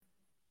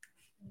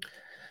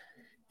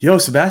Yo,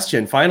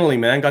 Sebastian, finally,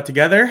 man, got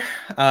together,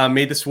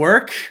 made this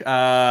work.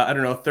 I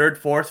don't know, third,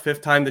 fourth,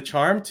 fifth time the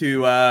charm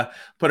to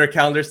put our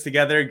calendars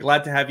together.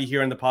 Glad to have you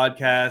here on the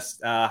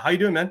podcast. How you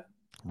doing, man?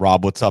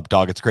 Rob, what's up,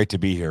 dog? It's great to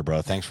be here,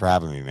 bro. Thanks for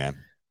having me, man.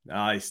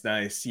 Nice,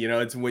 nice. You know,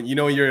 it's when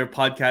you're a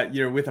podcast,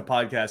 you're with a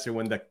podcaster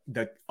when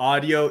the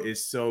audio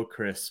is so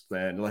crisp,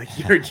 man. Like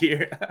you're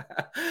here,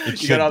 It you got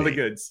should all the be.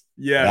 goods.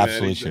 It Yeah, man.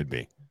 absolutely Exactly. should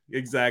be.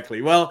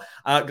 Exactly. Well,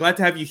 glad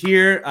to have you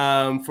here.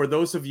 For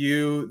those of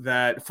you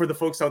for the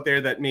folks out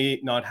there that may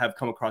not have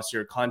come across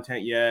your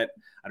content yet,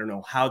 I don't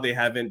know how they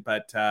haven't,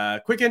 but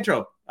quick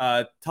intro.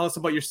 Tell us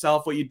about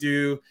yourself, what you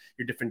do,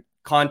 your different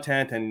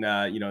content, and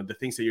the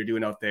things that you're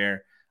doing out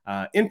there,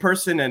 in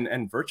person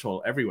and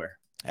virtual everywhere.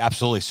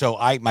 Absolutely. So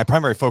my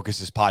primary focus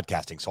is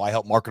podcasting. So I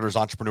help marketers,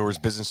 entrepreneurs,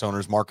 business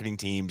owners, marketing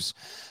teams,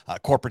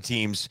 corporate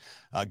teams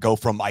go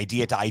from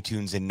idea to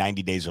iTunes in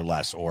 90 days or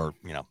less, or,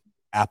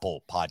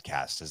 Apple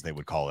Podcasts, as they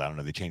would call it. I don't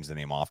know. They change the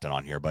name often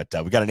on here, but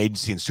we got an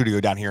agency and studio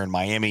down here in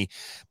Miami.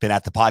 Been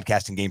at the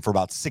podcasting game for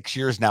about 6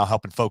 years now,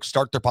 helping folks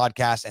start their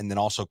podcast and then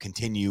also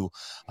continue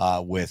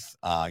with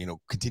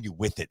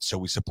it. So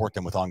we support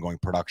them with ongoing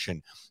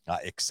production,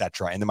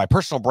 etc. And then my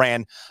personal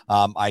brand,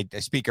 I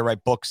speak, I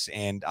write books,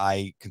 and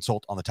I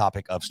consult on the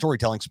topic of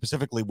storytelling,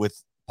 specifically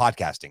with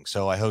podcasting.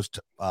 So I host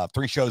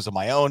 3 shows of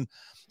my own,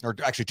 or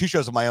actually 2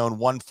 shows of my own,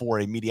 one for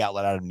a media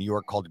outlet out of New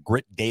York called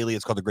Grit Daily.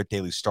 It's called the Grit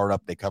Daily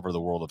Startup. They cover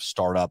the world of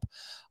startup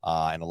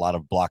and a lot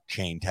of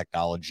blockchain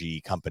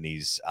technology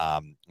companies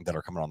that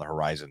are coming on the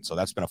horizon. So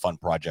that's been a fun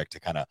project to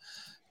kind of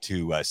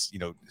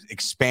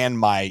expand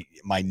my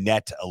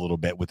net a little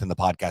bit within the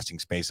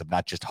podcasting space of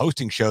not just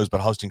hosting shows,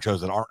 but hosting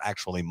shows that aren't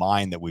actually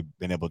mine, that we've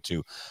been able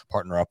to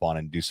partner up on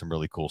and do some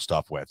really cool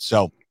stuff with.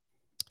 So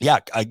yeah,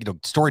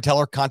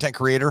 storyteller, content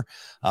creator.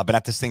 Been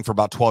at this thing for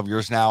about 12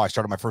 years now. I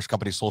started my first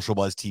company, Social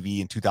Buzz TV,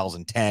 in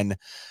 2010.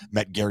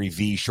 Met Gary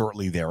Vee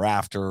shortly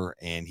thereafter,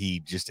 and he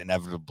just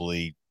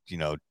inevitably,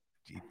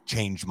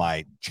 changed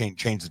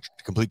the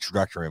complete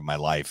trajectory of my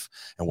life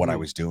and what I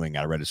was doing.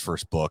 I read his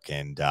first book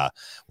and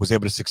was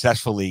able to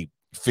successfully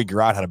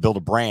figure out how to build a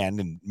brand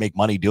and make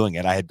money doing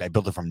it. I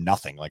built it from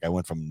nothing. Like I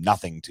went from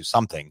nothing to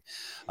something,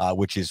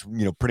 which is,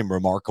 pretty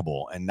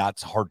remarkable and not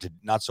so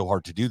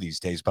hard to do these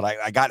days. But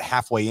I got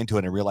halfway into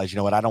it and realized, you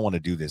know what, I don't want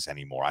to do this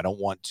anymore. I don't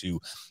want to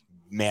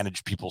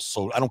manage people's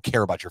I don't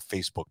care about your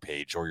Facebook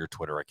page or your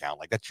Twitter account.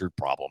 Like, that's your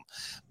problem.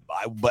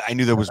 But I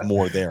knew there was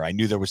more there. I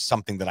knew there was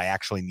something that I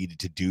actually needed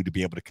to do to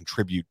be able to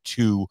contribute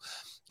to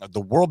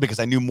the world, because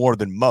I knew more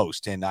than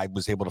most. And I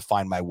was able to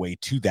find my way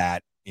to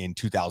that in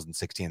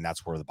 2016. And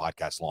that's where the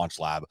Podcast Launch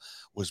Lab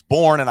was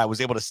born. And I was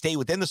able to stay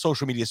within the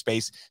social media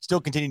space, still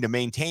continuing to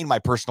maintain my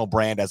personal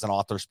brand as an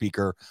author,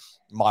 speaker,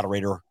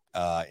 moderator,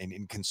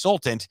 and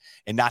consultant,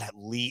 and not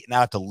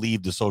have to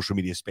leave the social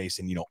media space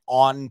and,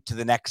 on to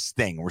the next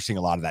thing. We're seeing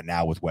a lot of that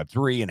now with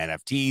Web3 and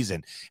NFTs,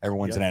 and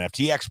everyone's an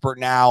NFT expert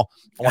now.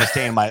 I want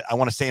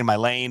to stay in my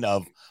lane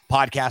of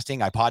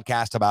podcasting. I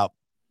podcast about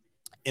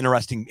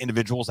interesting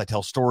individuals. I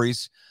tell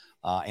stories,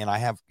 and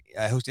I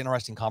host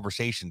interesting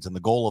conversations. And the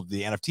goal of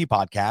the NFT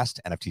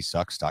podcast,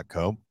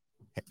 nftsucks.co,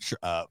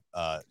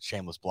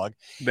 shameless plug,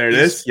 There it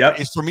is. Yep.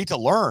 is for me to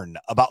learn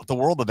about the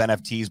world of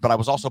NFTs. But I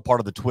was also part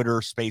of the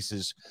Twitter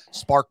Spaces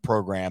Spark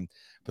program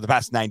for the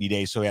past 90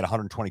 days. So we had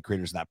 120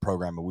 creators in that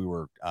program, and we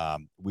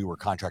were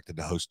contracted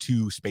to host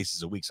 2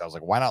 spaces a week. So I was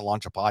like, why not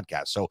launch a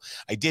podcast? So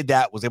I did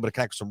that, was able to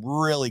connect with some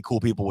really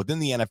cool people within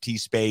the NFT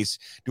space,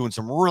 doing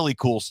some really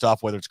cool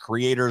stuff, whether it's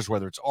creators,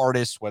 whether it's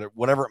artists,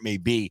 whatever it may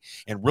be,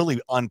 and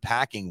really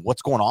unpacking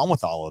what's going on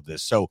with all of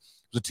this. So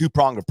it was a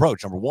 2-pronged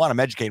approach. Number one, I'm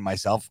educating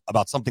myself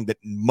about something that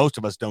most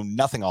of us know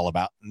nothing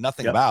about.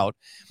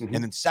 Mm-hmm.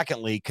 And then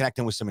secondly,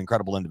 connecting with some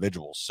incredible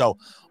individuals. So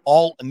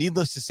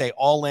needless to say,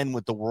 all in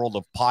with the world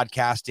of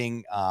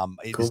podcasting.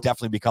 It has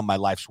definitely become my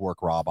life's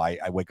work, Rob. I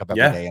wake up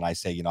every day and I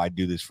say, I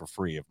do this for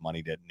free if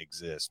money didn't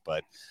exist,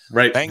 but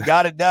thank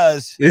God it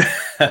does.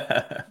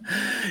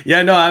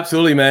 Yeah, no,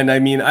 absolutely, man. I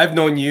mean, I've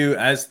known you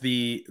as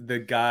the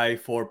guy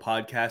for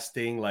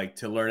podcasting, like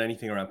to learn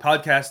anything around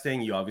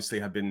podcasting. You obviously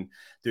have been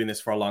doing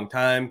this for a long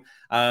time.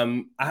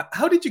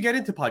 How did you get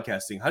into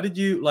podcasting? How did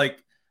you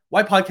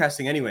why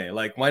podcasting anyway?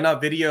 Like, why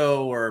not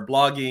video or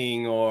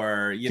blogging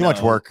or, too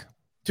much work?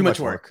 Too much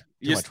work.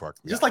 Too much work.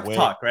 Just like to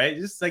talk, right?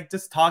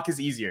 Just talk is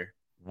easier.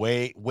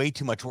 Way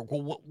too much work.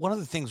 Well, one of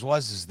the things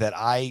is that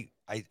I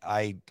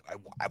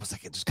was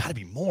like, there's got to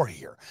be more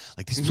here.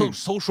 Like, these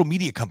social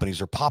media companies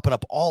are popping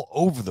up all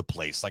over the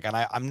place. Like, and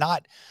I'm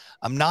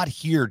not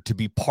here to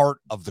be part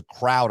of the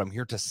crowd. I'm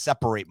here to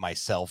separate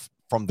myself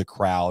from the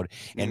crowd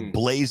and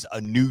blaze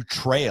a new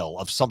trail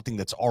of something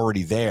that's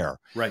already there.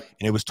 Right.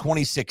 And it was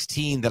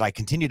 2016 that I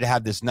continued to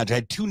have this nudge. I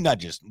had 2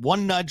 nudges.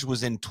 One nudge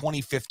was in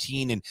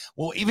 2015. And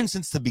even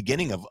since the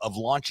beginning of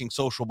launching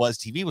Social Buzz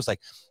TV, was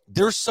like,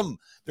 there's some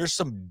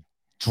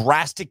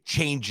drastic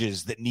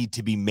changes that need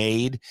to be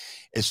made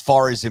as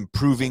far as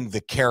improving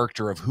the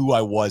character of who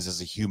I was as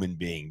a human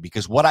being,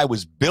 because what I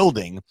was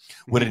building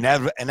would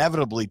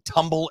inevitably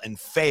tumble and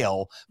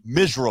fail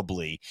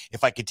miserably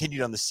if I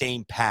continued on the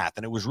same path.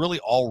 And it was really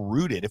all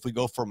rooted, if we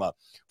go from a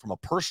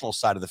personal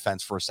side of the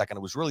fence for a second,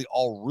 it was really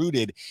all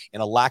rooted in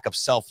a lack of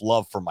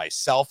self-love for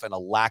myself and a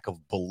lack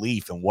of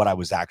belief in what I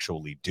was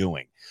actually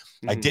doing.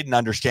 I didn't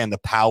understand the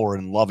power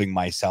in loving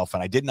myself,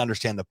 and I didn't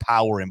understand the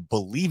power in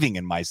believing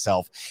in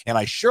myself, and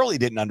I surely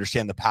didn't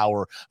understand the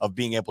power of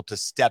being able to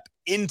step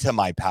into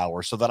my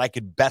power so that I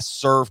could best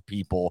serve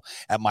people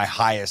at my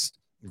highest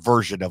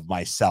version of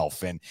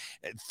myself. And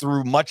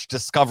through much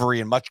discovery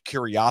and much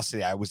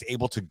curiosity, I was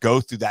able to go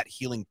through that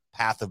healing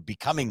path of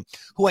becoming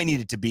who I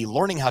needed to be,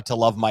 learning how to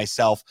love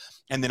myself,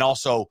 and then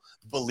also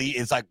believe.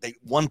 It's like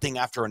one thing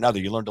after another.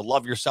 You learn to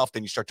love yourself,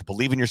 then you start to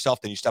believe in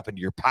yourself, then you step into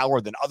your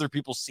power, then other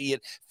people see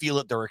it, feel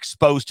it, they're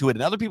exposed to it,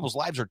 and other people's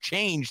lives are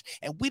changed,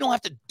 and we don't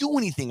have to do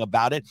anything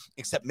about it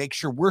except make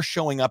sure we're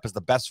showing up as the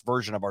best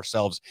version of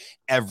ourselves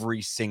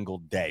every single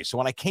day. So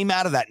when I came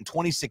out of that in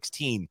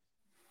 2016,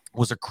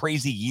 was a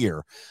crazy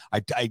year. I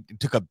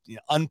took a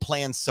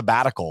unplanned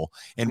sabbatical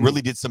and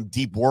really did some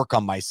deep work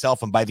on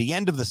myself. And by the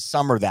end of the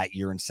summer that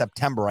year in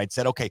September, I'd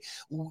said, okay,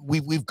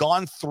 we've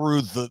gone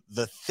through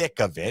the thick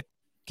of it.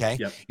 Okay.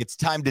 Yep. It's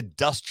time to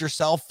dust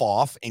yourself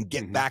off and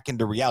get back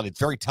into reality. It's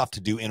very tough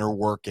to do inner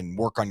work and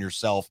work on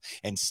yourself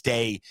and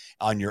stay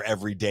on your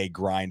everyday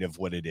grind of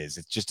what it is.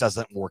 It just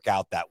doesn't work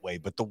out that way.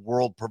 But the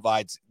world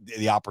provides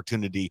the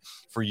opportunity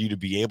for you to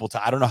be able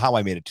to. I don't know how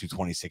I made it to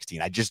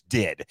 2016. I just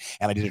did.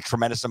 And I did a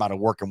tremendous amount of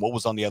work. And what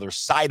was on the other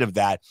side of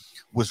that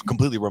was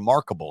completely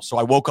remarkable. So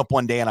I woke up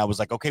one day and I was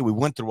like, okay, we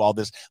went through all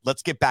this.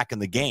 Let's get back in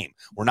the game.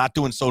 We're not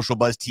doing Social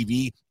Buzz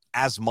TV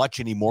as much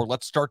anymore.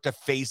 Let's start to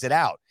phase it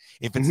out.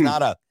 If it's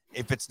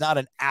not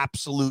an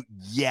absolute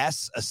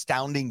yes,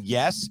 astounding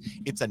yes,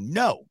 it's a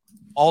no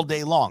all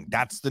day long.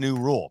 That's the new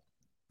rule.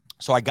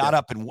 So I got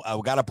up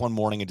one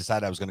morning and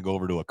decided I was going to go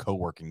over to a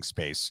co-working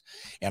space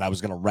and I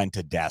was going to rent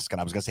a desk, and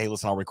I was going to say, hey,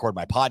 listen, I'll record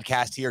my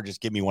podcast here. Just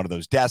give me one of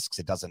those desks.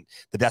 The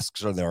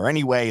desks are there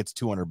anyway. It's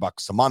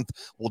 $200 a month.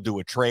 We'll do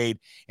a trade.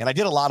 And I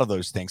did a lot of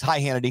those things. Hi,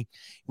 Hannity.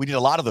 We did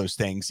a lot of those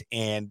things.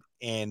 And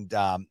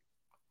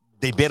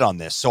they bid on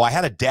this. So I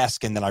had a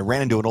desk, and then I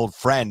ran into an old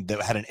friend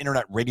that had an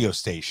internet radio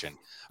station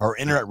or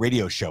internet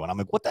radio show. And I'm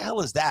like, what the hell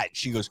is that?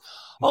 She goes,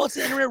 oh, it's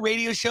an internet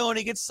radio show. And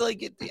it gets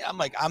like, I'm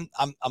like,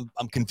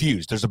 I'm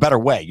confused. There's a better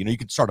way. You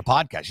can start a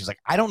podcast. She's like,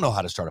 I don't know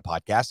how to start a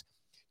podcast.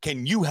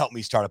 Can you help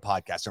me start a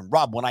podcast? And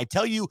Rob, when I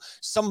tell you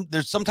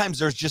there's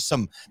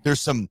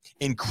some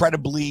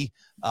incredibly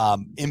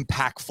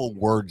impactful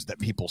words that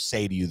people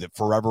say to you that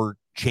forever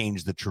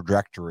change the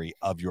trajectory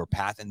of your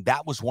path. And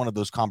that was one of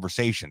those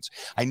conversations.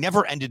 I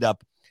never ended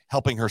up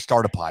helping her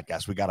start a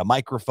podcast. We got a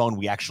microphone.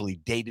 We actually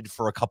dated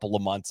for a couple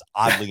of months,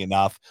 oddly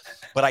enough,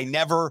 but I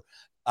never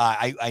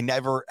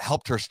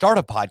helped her start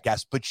a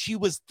podcast, but she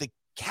was the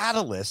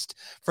catalyst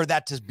for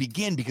that to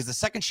begin, because the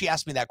second she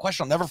asked me that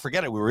question, I'll never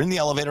forget it. We were in the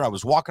elevator. I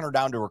was walking her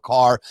down to her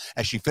car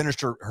as she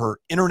finished her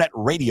internet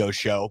radio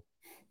show.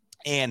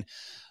 And,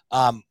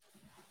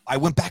 I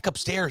went back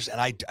upstairs,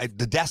 and I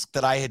the desk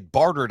that I had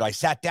bartered, I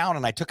sat down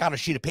and I took out a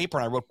sheet of paper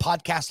and I wrote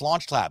Podcast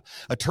Launch Lab,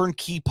 a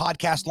turnkey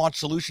podcast launch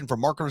solution for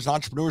marketers and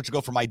entrepreneurs to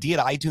go from idea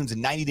to iTunes in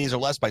 90 days or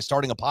less by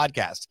starting a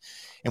podcast.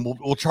 And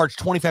we'll charge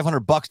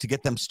 $2,500 to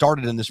get them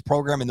started in this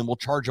program, and then we'll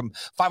charge them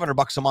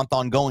 $500 a month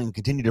ongoing and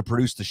continue to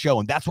produce the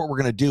show. And that's what we're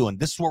going to do. And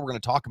this is what we're going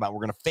to talk about.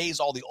 We're going to phase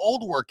all the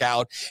old work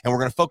out, and we're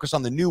going to focus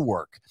on the new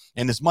work.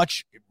 And as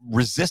much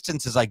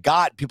resistance as I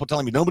got, people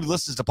telling me nobody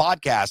listens to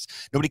podcasts,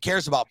 nobody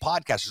cares about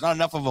podcasts, there's not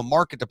enough of a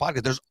market to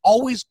podcast. There's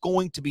always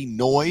going to be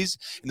noise,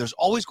 and there's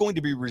always going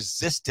to be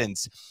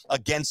resistance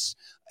against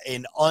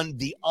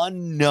the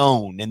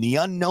unknown, and the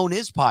unknown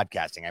is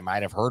podcasting. I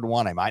might have heard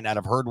one, I might not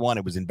have heard one.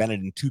 It was invented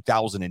in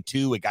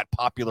 2002. It got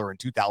popular in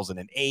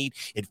 2008.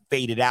 It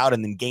faded out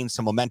and then gained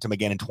some momentum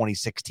again in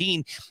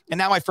 2016. And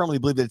now I firmly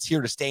believe that it's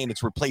here to stay, and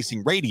it's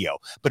replacing radio.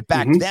 But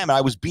back then, I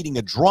was beating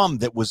a drum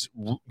that was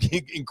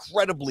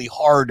incredibly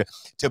hard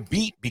to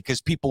beat, because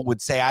people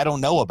would say, I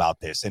don't know about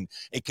this. And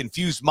a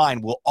confused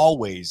mind will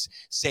always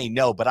say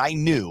no. But I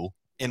knew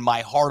in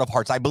my heart of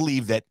hearts, I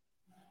believe that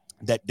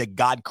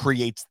God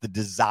creates the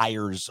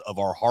desires of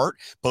our heart,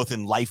 both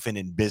in life and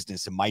in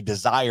business. And my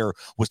desire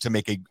was to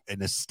make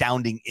an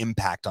astounding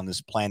impact on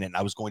this planet. And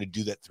I was going to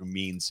do that through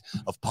means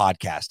of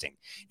podcasting.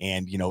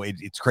 And,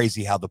 it's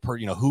crazy how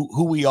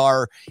who we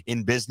are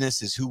in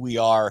business is who we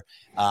are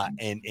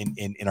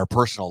in our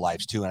personal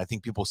lives too. And I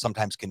think people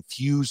sometimes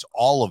confuse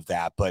all of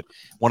that. But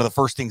one of the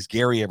first things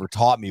Gary ever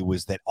taught me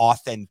was that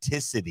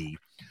authenticity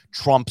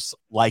trumps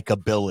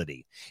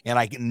likability. And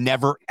I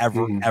never,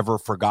 ever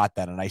forgot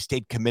that. And I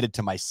stayed committed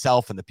to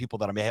myself and the people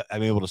that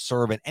I'm able to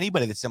serve, and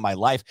anybody that's in my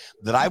life,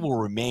 that I will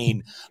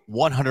remain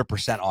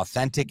 100%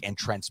 authentic and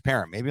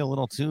transparent. Maybe a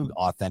little too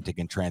authentic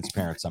and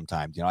transparent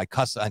sometimes. I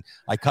cuss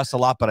a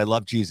lot, but I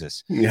love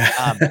Jesus.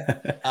 Yeah.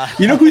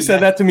 Who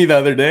said that to me the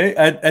other day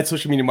at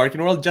Social Media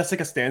Marketing World?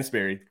 Jessica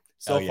Stansberry.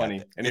 So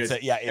funny. Anyways,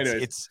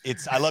 Anyways.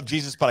 it's I love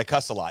Jesus, but I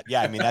cuss a lot.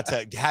 Yeah, I mean, that's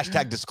a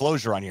hashtag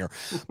disclosure on here.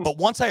 But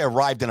once I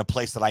arrived in a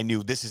place that I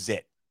knew this is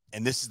it,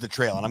 and this is the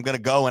trail, and I'm going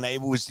to go, and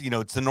it was,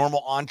 it's the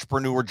normal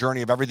entrepreneur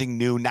journey of everything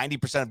new.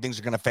 90% of things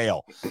are going to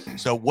fail.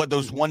 So what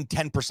those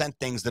 10%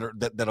 things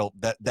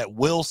that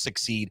will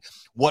succeed,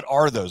 what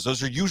are those?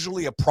 Those are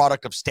usually a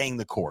product of staying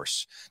the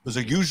course. Those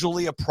are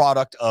usually a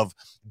product of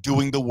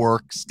doing the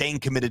work, staying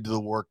committed to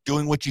the work,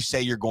 doing what you say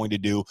you're going to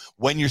do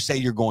when you say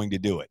you're going to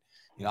do it.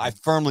 I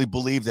firmly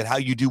believe that how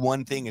you do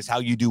one thing is how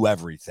you do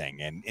everything.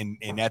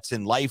 And that's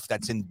in life,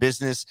 that's in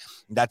business,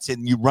 that's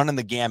in you running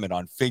the gamut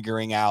on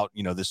figuring out,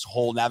 this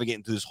whole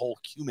navigating through this whole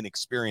human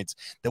experience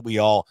that we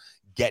all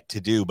get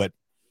to do. But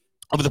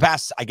over the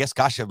past, I guess,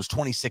 it was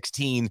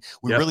 2016.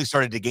 We really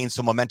started to gain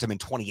some momentum in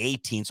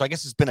 2018. So I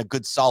guess it's been a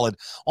good solid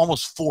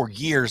almost 4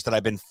 years that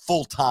I've been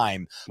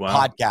full-time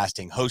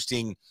podcasting,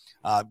 hosting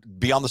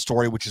Beyond the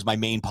Story, which is my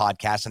main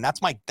podcast. And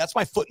that's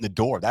my foot in the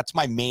door. That's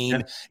my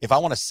main, if I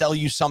want to sell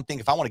you something,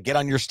 if I want to get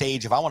on your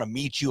stage, if I want to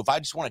meet you, if I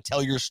just want to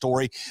tell your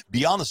story,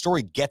 Beyond the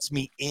Story gets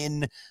me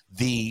in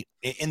the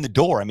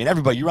door. I mean,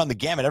 everybody, you run the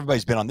gamut.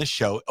 Everybody's been on this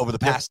show over the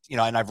past,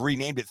 and I've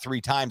renamed it 3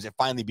 times. It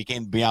finally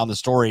became Beyond the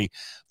Story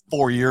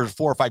 4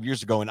 or 5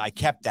 years ago, and I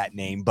kept that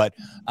name, but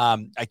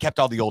I kept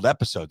all the old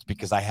episodes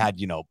because I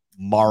had,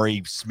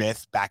 Mari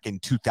Smith back in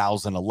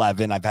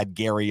 2011. I've had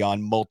Gary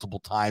on multiple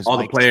times. All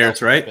the players,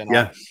 right?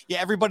 Yeah.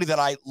 Everybody that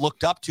I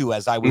looked up to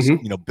as I was,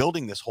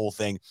 building this whole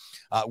thing,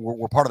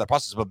 were part of that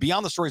process. But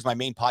Beyond the Story is my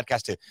main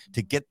podcast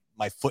to get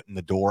my foot in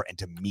the door and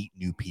to meet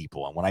new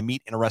people. And when I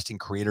meet interesting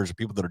creators or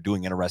people that are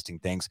doing interesting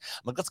things,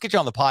 I'm like, let's get you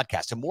on the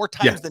podcast. And more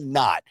times than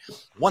not,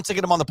 once I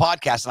get them on the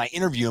podcast and I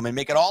interview them and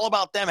make it all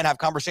about them and have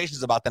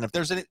conversations about them, if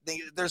there's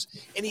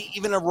any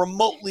even a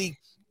remotely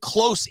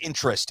close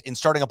interest in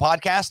starting a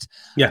podcast,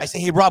 I say,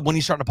 hey, Rob, when are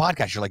you starting a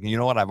podcast? You're like, you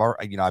know what?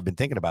 I've been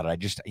thinking about it. I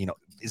just,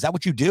 is that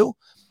what you do?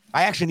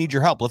 I actually need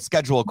your help. Let's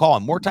schedule a call.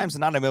 And more times than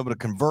not, I'm able to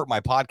convert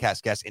my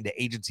podcast guests into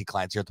agency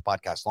clients here at the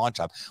Podcast Launch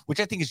Hub, which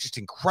I think is just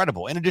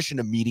incredible. In addition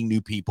to meeting new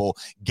people,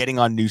 getting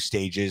on new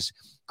stages,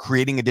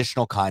 creating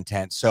additional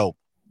content. So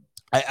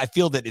I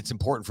feel that it's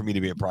important for me to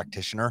be a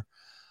practitioner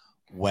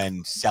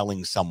when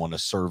selling someone a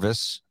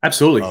service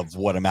of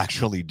what I'm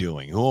actually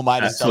doing. Who am I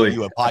to sell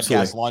you a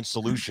podcast launch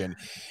solution?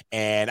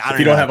 And I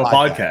don't don't have a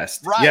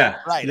podcast.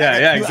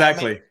 Right.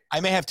 Exactly. I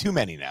may have too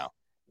many now.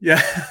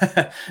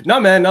 Yeah. No,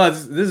 man. No,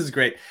 this is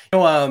great.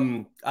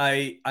 I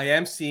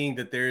am seeing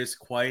that there's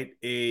quite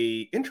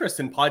a interest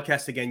in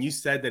podcasts again. You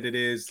said that it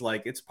is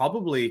like, it's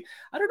probably,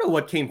 I don't know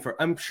what came first.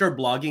 I'm sure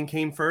blogging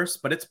came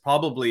first, but it's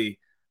probably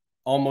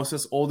almost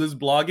as old as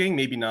blogging,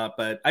 maybe not,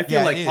 but I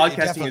feel like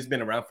podcasting has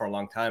been around for a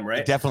long time, right?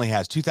 It definitely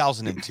has.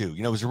 2002.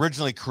 It was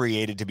originally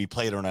created to be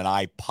played on an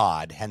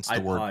iPod, hence the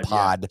word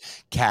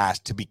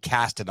podcast, to be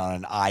casted on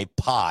an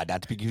iPod,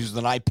 not to be used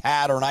with an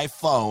iPad or an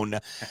iPhone.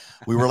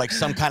 We were like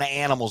some kind of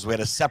animals. We had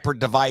a separate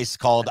device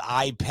called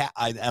an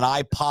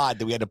iPod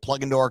that we had to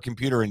plug into our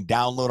computer and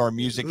download our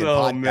music and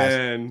podcast. Oh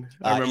man,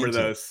 I remember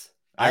those.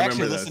 I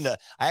actually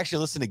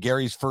listened to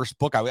Gary's first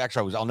book. I'll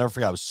never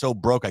forget. I was so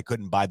broke I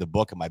couldn't buy the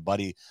book, and my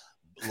buddy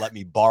let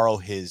me borrow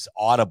his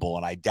Audible,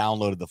 and I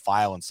downloaded the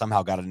file and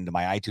somehow got it into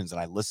my iTunes,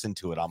 and I listened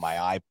to it on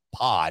my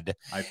iPod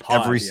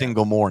every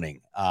single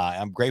morning.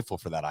 I'm grateful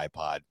for that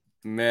iPod.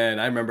 Man,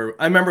 I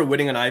remember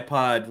winning an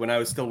iPod when I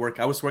was still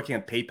working. I was working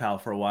at PayPal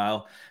for a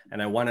while,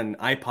 and I won an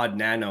iPod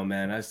Nano.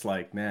 Man, I was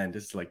like, man,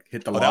 this is like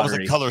hit the lottery. That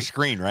was a color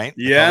screen, right?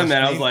 Yeah, man.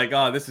 Screen? I was like,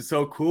 oh, this is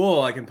so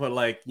cool. I can put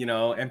like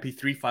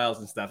MP3 files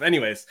and stuff.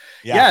 Anyways,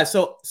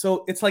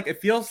 So it's like, it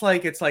feels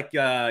like it's like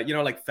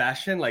like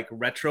fashion, like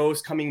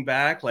retro's coming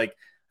back. Like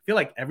I feel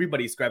like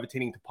everybody's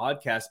gravitating to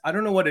podcasts. I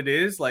don't know what it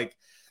is. Like,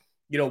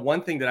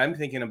 one thing that I'm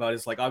thinking about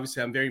is like,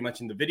 obviously I'm very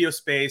much in the video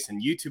space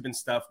and YouTube and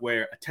stuff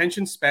where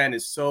attention span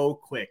is so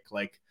quick.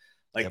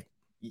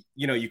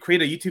 You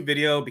create a YouTube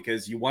video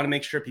because you want to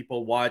make sure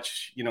people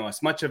watch,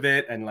 as much of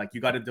it. And like, you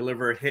got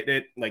to hit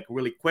it like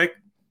really quick,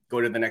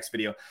 go to the next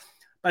video.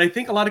 But I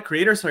think a lot of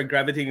creators are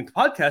gravitating to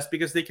podcasts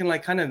because they can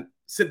like kind of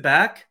sit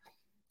back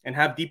and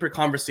have deeper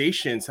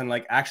conversations and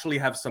like actually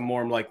have some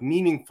more like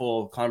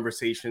meaningful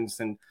conversations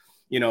and,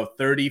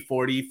 30,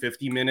 40,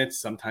 50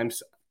 minutes,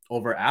 sometimes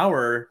over an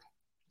hour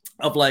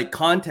of like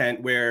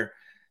content where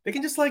they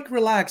can just like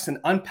relax and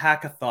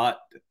unpack a thought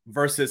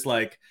versus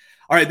like,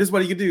 all right, this is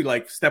what you can do.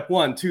 Like step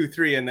 1, 2,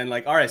 3, and then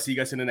like, all right, see you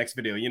guys in the next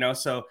video,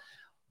 So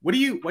what do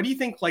you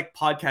think like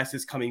podcast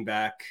is coming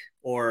back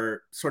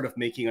or sort of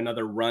making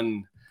another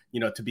run,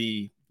 to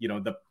be,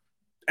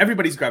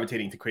 everybody's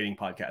gravitating to creating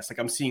podcasts. Like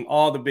I'm seeing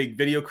all the big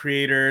video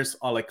creators,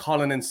 all like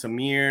Colin and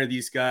Samir,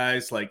 these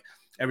guys, like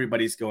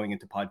everybody's going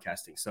into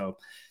podcasting. So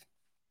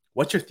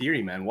what's your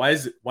theory, man? Why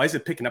is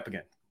it picking up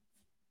again?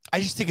 I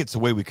just think it's the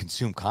way we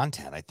consume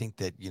content. I think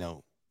that,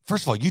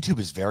 first of all, YouTube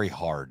is very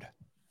hard.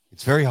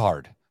 It's very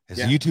hard. As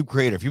a YouTube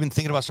creator, if you've been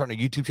thinking about starting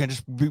a YouTube channel,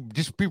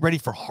 just be ready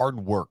for hard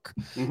work,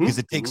 because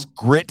it takes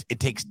grit, it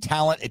takes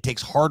talent, it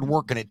takes hard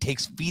work, and it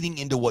takes feeding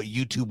into what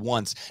YouTube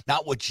wants,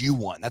 not what you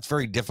want. That's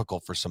very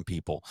difficult for some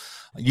people.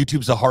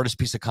 YouTube's the hardest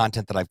piece of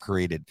content that I've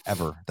created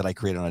ever, that I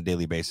create on a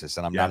daily basis,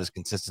 and I'm not as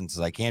consistent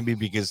as I can be,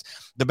 because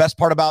the best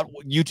part about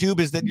YouTube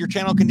is that your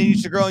channel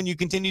continues to grow and you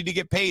continue to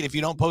get paid if you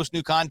don't post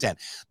new content.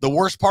 The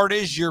worst part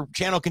is your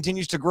channel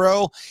continues to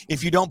grow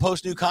if you don't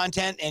post new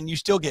content and you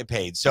still get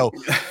paid. So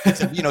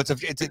it's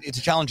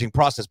a challenging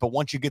process, but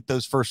once you get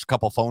those first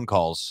couple phone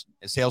calls,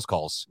 sales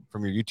calls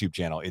from your YouTube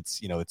channel, it's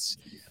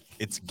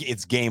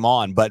game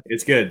on. But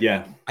it's good.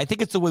 Yeah, I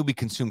think it's the way we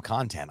consume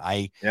content.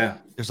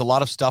 There's a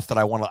lot of stuff that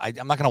I want to.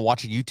 I'm not going to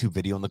watch a YouTube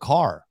video in the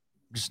car.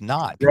 I'm just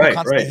not. People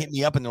constantly hit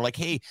me up and they're like,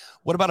 "Hey,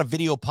 what about a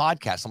video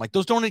podcast?" I'm like,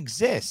 "Those don't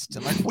exist."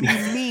 I'm like, "What do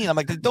you mean?" I'm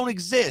like, "They don't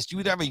exist. You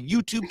either have a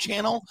YouTube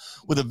channel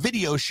with a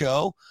video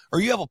show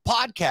or you have a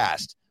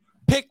podcast.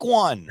 Pick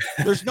one."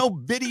 There's no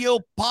video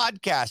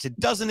podcast. It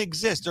doesn't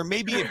exist. There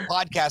may be a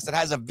podcast that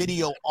has a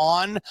video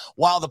on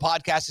while the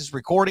podcast is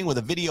recording with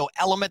a video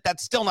element.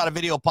 That's still not a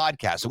video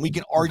podcast. And we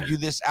can argue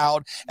this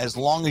out as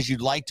long as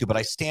you'd like to, but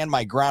I stand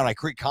my ground. I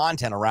create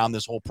content around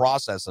this whole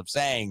process of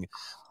saying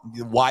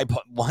why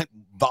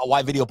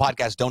video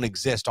podcasts don't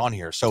exist on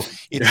here. So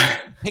it's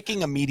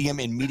picking a medium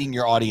and meeting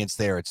your audience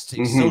there. It's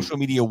social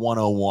media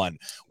 101.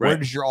 Where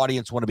does your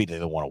audience want to be? Do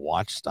they want to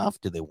watch stuff?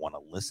 Do they want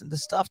to listen to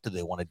stuff? Do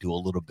they want to do a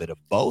little bit of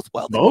both?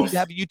 Well, they need to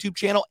have a YouTube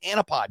channel and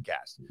a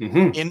podcast,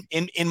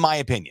 in my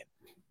opinion.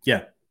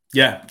 Yeah.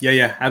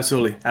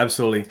 Absolutely.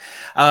 No,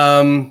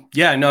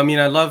 I mean,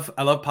 I love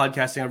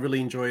podcasting. I really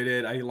enjoyed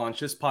it. I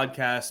launched this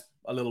podcast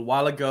a little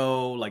while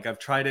ago. Like I've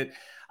tried it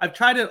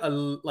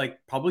like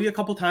probably a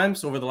couple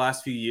times over the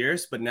last few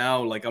years, but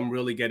now like I'm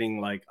really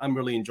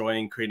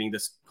enjoying creating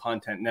this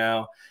content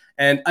now.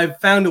 And I've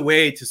found a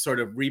way to sort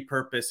of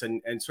repurpose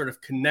and sort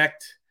of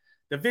connect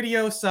the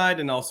video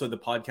side and also the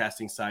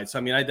podcasting side. So,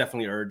 I mean, I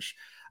definitely urge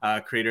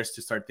creators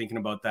to start thinking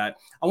about that.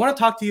 I want to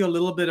talk to you a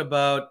little bit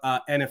about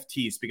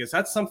NFTs, because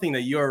that's something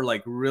that you're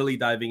like really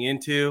diving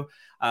into.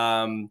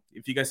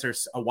 If you guys are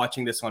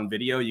watching this on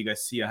video, you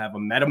guys see I have a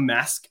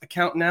MetaMask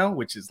account now,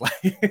 which is like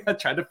I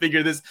tried to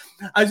figure this.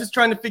 I was just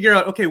trying to figure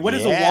out, okay, what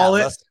is a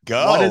wallet? Let's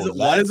go. What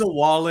is a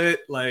wallet?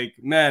 Like,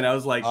 man, I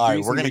was like, all right,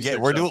 we'll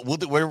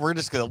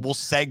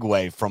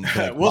segue from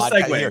the we'll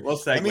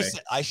segue.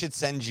 I should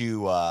send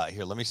you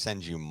here. Let me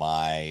send you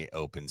my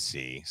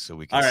OpenSea so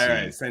we can all see. All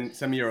right.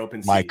 Send me your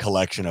OpenSea. My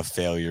collection of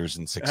failures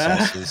and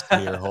successes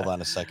here. Hold on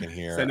a second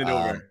here. Send it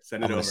over.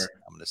 I'm going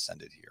to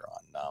send it here on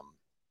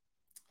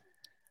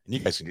and you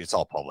guys can, it's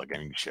all public. I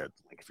mean, you can share the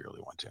link if you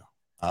really want to.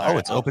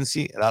 It's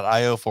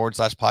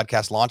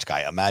OpenSea.io/podcast launch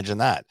guy. Imagine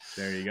that.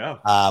 There you go.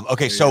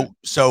 Okay. So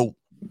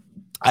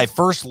I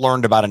first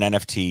learned about an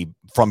NFT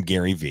from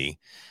Gary V.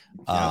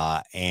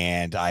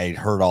 And I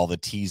heard all the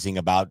teasing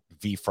about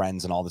V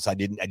friends and all this. I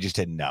just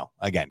didn't know.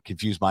 Again,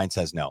 confused mind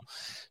says no.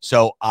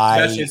 So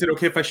Sebastian, is it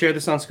okay if I share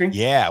this on screen?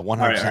 Yeah, 100%. All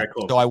right,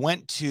 cool. So I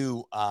went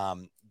to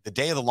the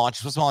day of the launch.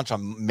 It was supposed to launch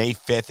on May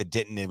 5th. It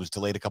didn't. It was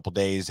delayed a couple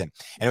days. And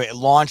anyway, it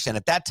launched. And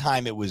at that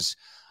time, I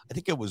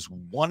think it was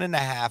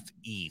 1.5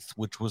 ETH,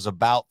 which was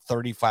about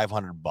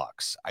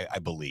 $3,500, I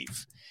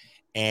believe.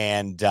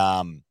 And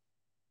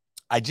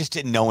I just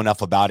didn't know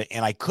enough about it.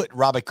 And I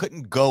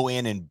couldn't go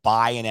in and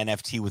buy an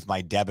NFT with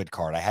my debit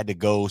card. I had to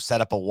go set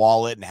up a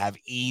wallet and have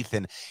ETH.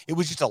 And it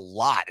was just a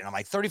lot. And I'm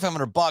like,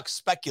 $3,500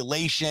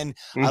 speculation.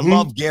 I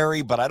love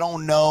Gary, but I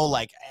don't know.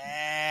 Like,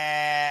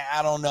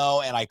 I don't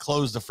know. And I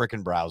closed the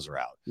freaking browser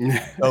out.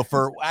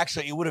 So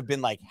actually, it would have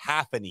been like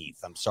half an ETH.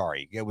 I'm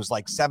sorry. It was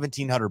like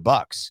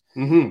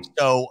 $1,700.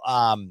 So,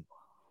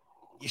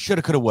 you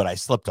shoulda, coulda, would. I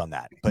slipped on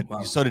that,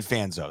 but so did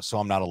Fanzo. So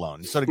I'm not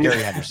alone. So did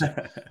Gary Henderson.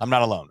 I'm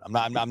not alone.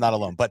 I'm not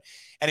alone. But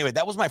anyway,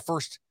 that was my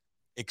first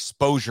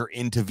exposure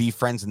into V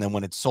Friends. And then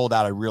when it sold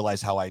out, I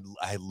realized how I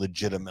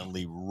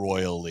legitimately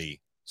royally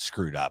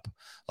screwed up.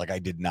 Like I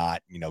did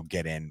not,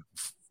 get in,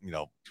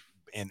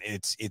 and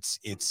it's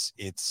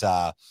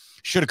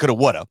shoulda, coulda,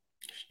 woulda.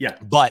 Yeah.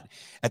 But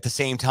at the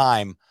same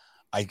time,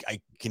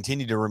 I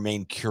continue to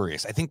remain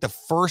curious. I think the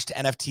first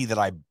NFT that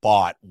I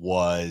bought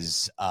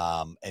was,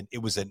 and it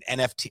was an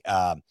NFT.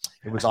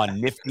 It was on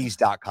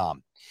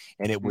nifties.com,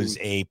 and it was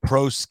a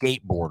pro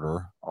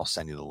skateboarder. I'll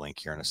send you the link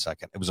here in a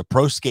second. It was a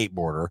pro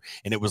skateboarder,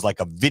 and it was like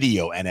a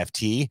video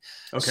NFT.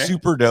 Okay.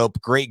 Super dope,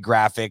 great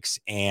graphics.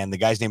 And the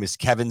guy's name is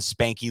Kevin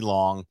Spanky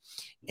Long.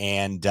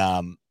 And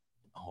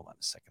hold on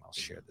a second. I'll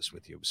share this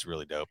with you. It was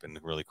really dope and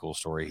a really cool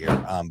story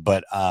here.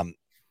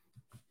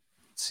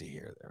 Let's see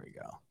here. There we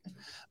go.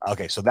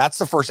 Okay, so that's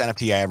the first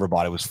NFT I ever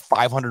bought. It was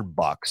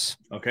 $500.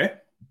 Okay.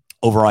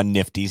 Over on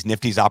Nifty's.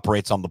 Nifty's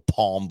operates on the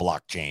Palm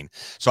blockchain,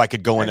 so I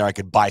could go in there. I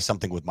could buy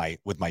something with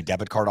my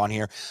debit card on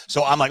here.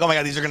 So I'm like, oh my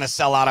god, these are gonna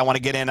sell out. I want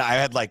to get in. I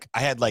had like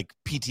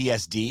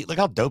PTSD. Look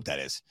how dope that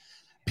is.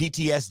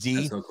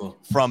 PTSD so cool.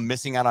 From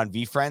missing out on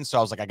V Friends. So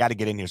I was like, I got to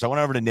get in here. So I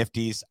went over to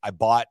Nifty's. I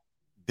bought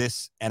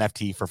this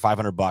NFT for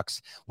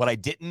 $500. What I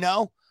didn't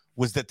know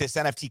was that this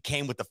NFT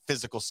came with a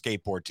physical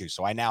skateboard too.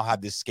 So I now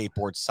have this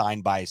skateboard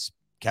signed by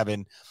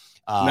Kevin.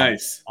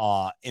 Nice.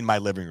 In my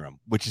living room,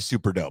 which is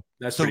super dope.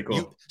 That's so pretty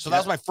cool. That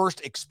was my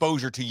first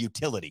exposure to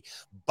utility.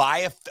 Buy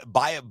a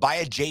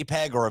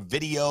JPEG or a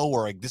video,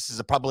 or this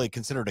is probably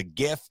considered a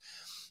GIF.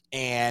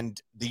 And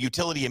the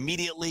utility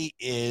immediately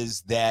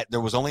is that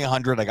there was only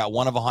 100. I got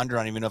one of 100. I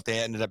don't even know if they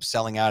ended up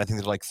selling out. I think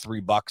they're like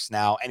 $3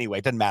 now. Anyway,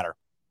 it doesn't matter.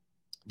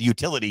 The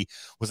utility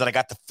was that I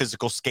got the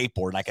physical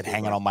skateboard and I could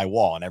hang it on my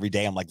wall. And every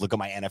day I'm like, look at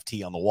my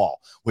NFT on the wall,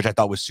 which I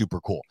thought was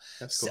super cool.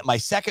 That's cool. My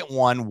second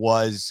one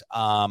was,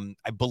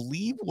 I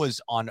believe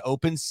was on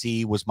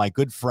OpenSea, was my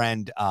good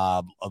friend,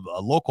 a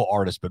local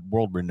artist, but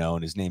world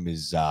renowned. His name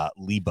is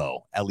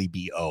Lebo,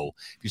 Lebo.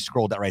 If you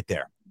scroll that right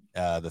there,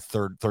 the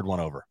third one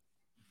over.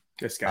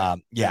 This guy.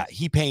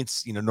 He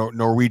paints,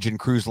 Norwegian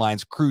cruise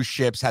lines, cruise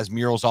ships, has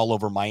murals all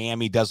over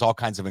Miami, does all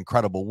kinds of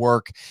incredible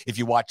work. If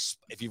you've watched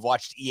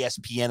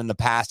ESPN in the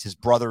past, his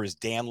brother is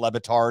Dan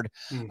Lebitard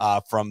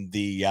from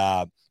the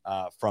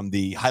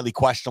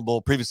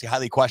previously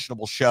highly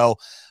questionable show.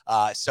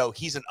 So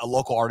he's a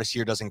local artist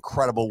here, does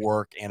incredible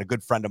work, and a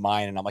good friend of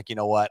mine. And I'm like, you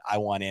know what? I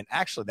want in.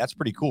 Actually, that's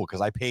pretty cool because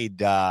I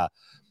paid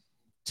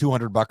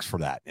 $200 for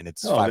that, and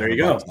it's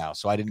 $500 now.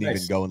 So I didn't even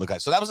go and look at it.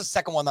 So that was the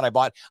second one that I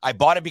bought. I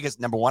bought it because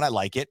number one, I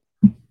like it.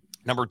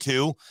 Number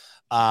two,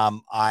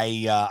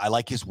 I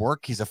like his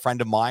work. He's a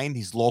friend of mine.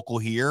 He's local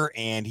here,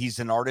 and he's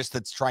an artist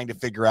that's trying to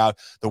figure out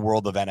the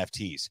world of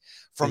NFTs.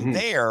 From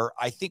there,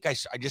 I think I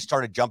just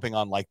started jumping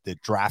on like the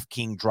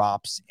DraftKings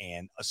drops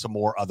and some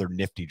more other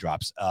Nifty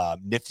drops.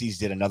 Nifty's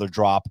did another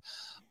drop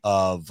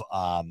of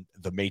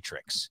the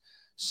Matrix.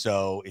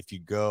 So if you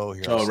go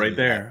here, right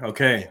there.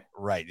 Okay.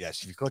 Right.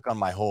 Yes. If you click on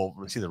my whole,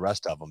 see the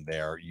rest of them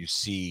there, you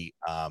see,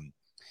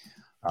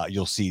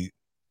 you'll see,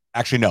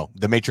 actually, no,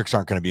 the Matrix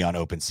aren't going to be on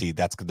OpenSea.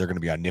 They're going to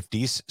be on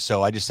Nifty's.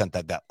 So I just sent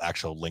that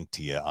actual link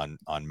to you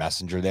on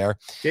Messenger there.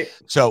 Okay.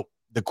 So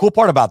the cool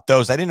part about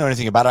those, I didn't know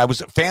anything about it.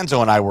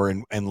 Fanzo and I were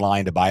in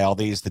line to buy all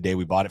these the day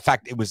we bought it. In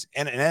fact, it was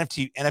an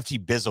NFT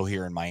Bizzle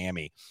here in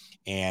Miami,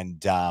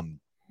 and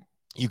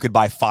you could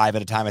buy 5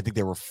 at a time. I think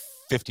they were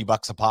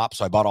 $50 a pop.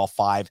 So I bought all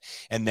 5.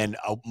 And then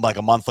like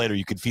a month later,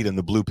 you could feed them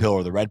the blue pill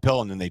or the red pill.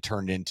 And then they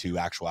turned into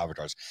actual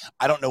avatars.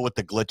 I don't know what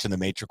the glitch in the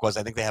Matrix was.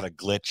 I think they had a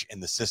glitch in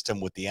the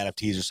system with the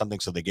NFTs or something.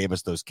 So they gave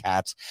us those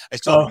cats. I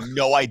still have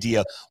no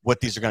idea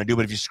what these are going to do.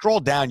 But if you scroll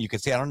down, you can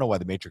see, I don't know why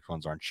the Matrix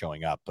ones aren't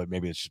showing up, but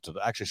maybe it's just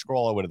actually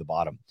scroll all the way to the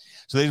bottom.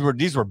 So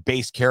these were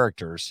base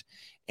characters.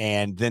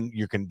 And then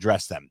you can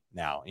dress them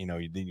now, how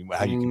you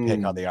can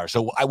pick how they are.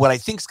 So what I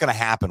think is going to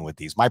happen with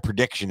these, my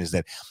prediction is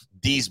that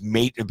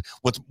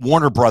what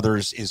Warner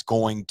Brothers is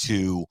going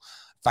to,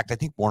 in fact, I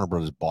think Warner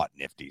Brothers bought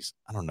Nifty's.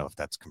 I don't know if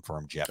that's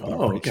confirmed yet. But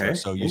I'm pretty sure.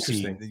 So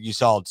you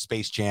saw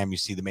Space Jam, you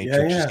see the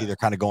Matrix, you see they're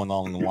kind of going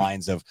along the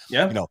lines of,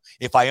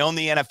 if I own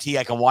the NFT,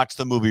 I can watch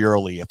the movie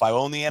early. If I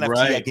own the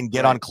NFT, I can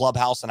get on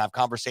Clubhouse and have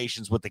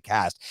conversations with the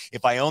cast.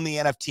 If I own the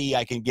NFT,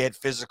 I can get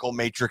physical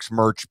Matrix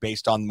merch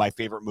based on my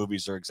favorite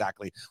movies or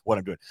exactly what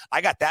I'm doing.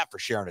 I got that for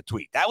sharing a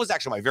tweet. That was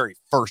actually my very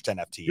first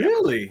NFT.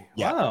 Really? Ever.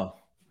 Yeah. Wow.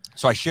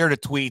 So I shared a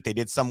tweet. They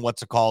did some,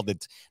 what's it called?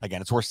 It's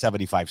worth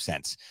 75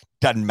 cents.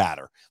 Doesn't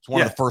matter. It's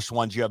one of the first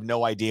ones. You have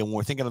no idea. When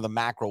we're thinking of the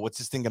macro, what's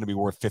this thing going to be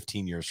worth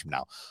 15 years from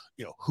now?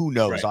 Who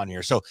knows on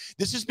here. So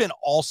this has been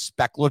all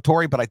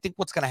speculatory, but I think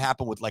what's going to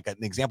happen with like an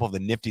example of the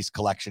Nifty's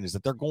collection is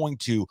that they're going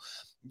to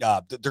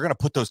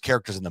put those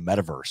characters in the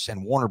metaverse,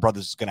 and Warner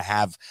Brothers is going to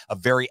have a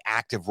very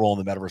active role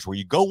in the metaverse where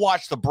you go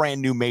watch the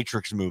brand new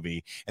Matrix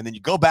movie, and then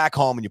you go back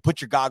home and you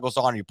put your goggles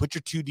on, and you put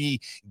your 2D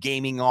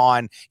gaming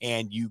on,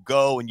 and you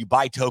go and you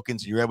buy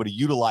tokens, and you're able to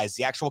utilize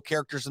the actual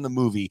characters in the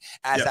movie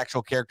as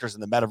actual characters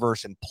in the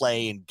metaverse and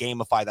play and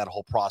gamify that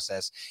whole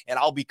process. And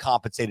I'll be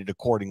compensated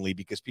accordingly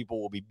because people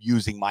will be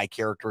using my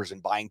characters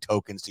and buying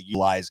tokens to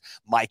utilize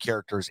my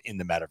characters in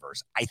the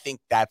metaverse. I think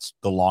that's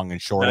the long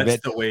and short of it.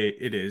 That's the way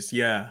it is.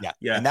 Yeah.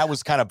 And that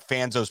was kind of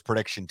Fanzo's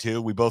prediction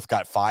too. We both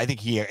got 5. I think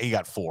he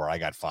got 4. I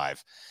got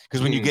 5.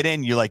 Because when you get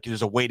in, you're like,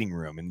 there's a waiting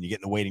room, and you get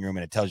in the waiting room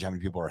and it tells you how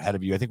many people are ahead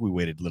of you. I think we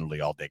waited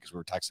literally all day because we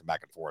were texting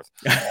back and forth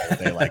all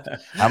day. Like,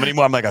 how many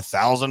more? I'm like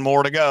 1,000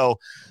 more to go.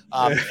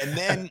 And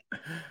then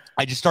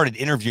I just started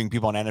interviewing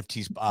people on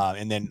NFTs.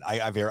 And then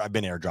I've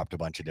been airdropped a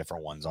bunch of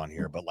different ones on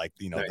here, but like,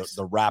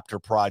 the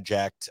Raptor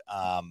project,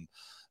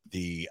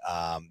 the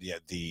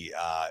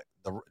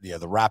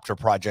Raptor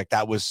project,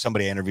 that was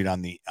somebody I interviewed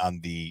on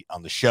the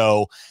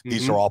show.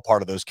 These are all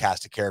part of those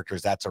cast of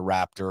characters. That's a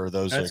Raptor.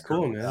 That's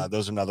cool, man.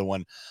 Those are another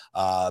one.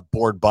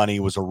 Board Bunny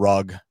was a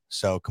rug.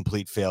 So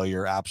complete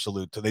failure.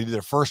 Absolute. So they did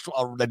a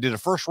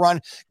first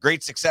run.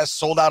 Great success.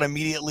 Sold out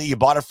immediately. You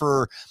bought it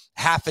for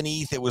half an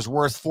ETH. It was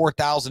worth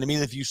 4,000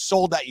 immediately. If you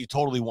sold that, you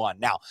totally won.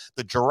 Now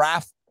the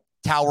Giraffe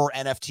Tower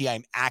NFT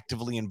I'm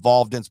actively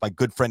involved in. It's my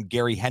good friend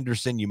Gary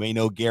Henderson. You may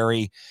know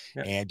Gary,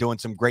 and doing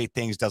some great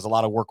things. Does a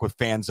lot of work with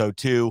Fanzo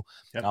too.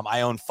 I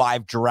own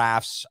 5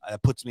 giraffes.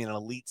 Puts me in an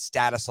elite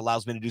status.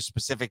 Allows me to do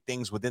specific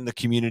things within the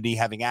community,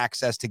 having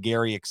access to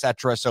Gary,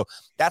 etc. So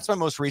that's my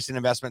most recent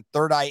investment.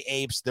 Third Eye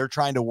Apes. They're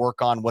trying to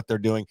work on what they're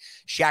doing.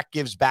 Shaq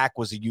Gives Back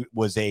was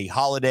a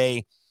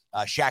holiday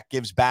Shaq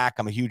gives back.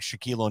 I'm a huge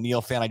Shaquille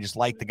O'Neal fan. I just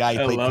like the guy. He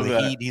I played for love the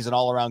that. Heat. He's an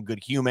all-around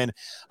good human.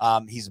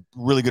 He's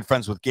really good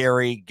friends with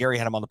Gary. Gary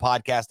had him on the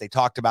podcast. They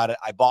talked about it.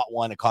 I bought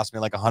one. It cost me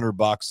like $100.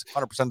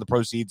 100% of the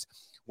proceeds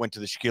went to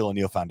the Shaquille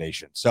O'Neal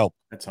Foundation. So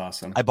that's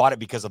awesome. I bought it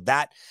because of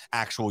that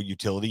actual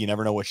utility. You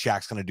never know what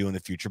Shaq's going to do in the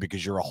future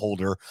because you're a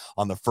holder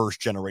on the first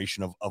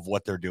generation of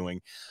what they're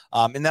doing.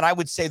 And then I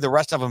would say the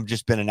rest of them have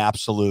just been an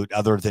absolute,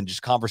 other than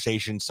just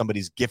conversation.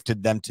 Somebody's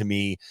gifted them to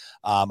me.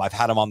 I've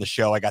had them on the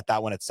show. I got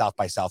that one at South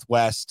by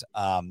Southwest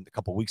a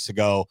couple weeks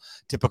ago.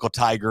 Typical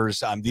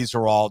Tigers. These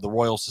are all the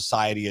Royal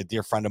Society, a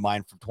dear friend of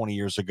mine from 20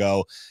 years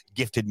ago,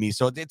 gifted me.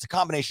 So it's a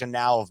combination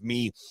now of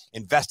me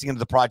investing into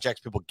the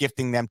projects, people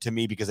gifting them to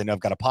me because they know I've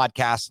got a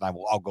podcast and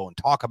I'll go and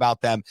talk about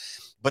them.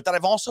 But that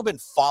I've also been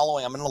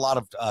following. I'm in a lot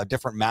of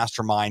different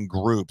mastermind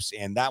groups,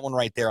 and that one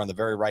right there on the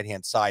very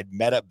right-hand side,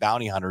 Meta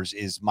Bounty Hunters,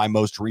 is my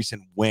most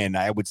recent win.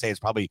 I would say it's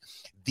probably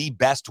the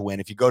best win.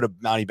 If you go to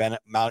Meta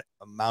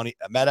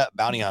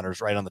Bounty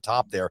Hunters right on the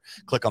top there,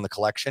 click on the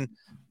collection.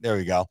 There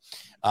you go.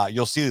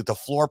 You'll see that the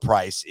floor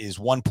price is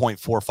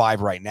 1.45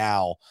 right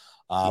now.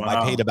 Wow.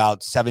 I paid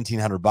about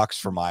 $1,700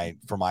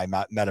 for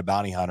my Meta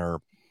Bounty Hunter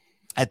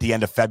at the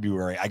end of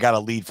February. I got a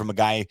lead from a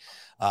guy,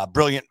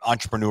 brilliant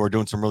entrepreneur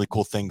doing some really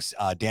cool things.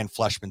 Dan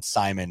Fleshman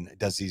Simon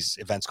does these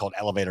events called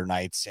Elevator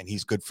Nights, and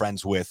he's good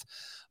friends with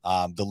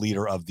the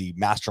leader of the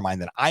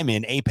mastermind that I'm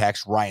in,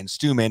 Apex, Ryan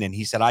Stewman. And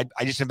he said, I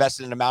just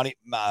invested in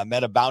a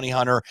Meta Bounty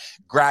Hunter.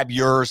 Grab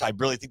yours. I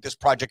really think this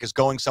project is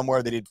going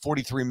somewhere. They did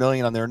 $43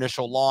 million on their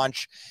initial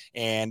launch,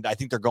 and I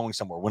think they're going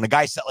somewhere. When a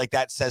guy like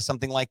that says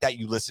something like that,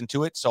 you listen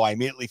to it. So I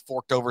immediately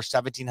forked over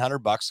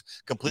 $1,700,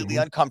 completely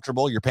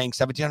uncomfortable. You're paying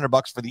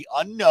 $1,700 for the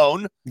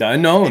unknown. The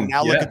unknown. And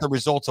now look at the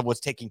results of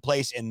what's taking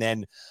place. And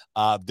then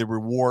the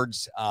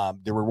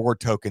reward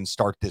tokens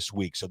start this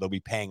week. So they'll be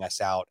paying us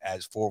out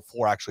as for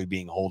actually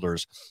being holders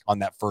on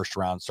that first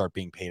round, start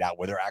being paid out,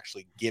 where they're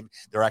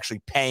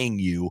actually paying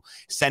you,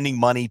 sending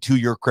money to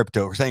your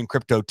crypto, or sending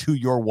crypto to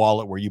your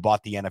wallet where you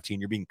bought the NFT,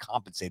 and you're being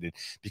compensated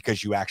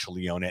because you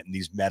actually own it. And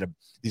these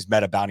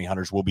meta bounty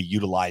hunters will be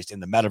utilized in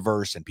the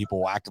metaverse, and people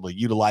will actively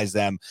utilize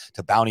them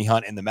to bounty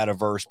hunt in the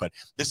metaverse. But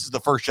this is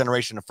the first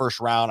generation, the first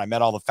round. I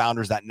met all the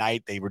founders that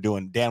night.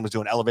 Dan was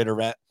doing elevator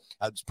event.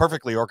 It's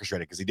perfectly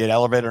orchestrated because he did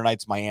Elevator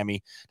Nights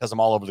Miami, does them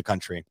all over the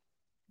country.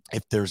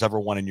 If there's ever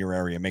one in your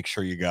area, make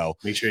sure you go.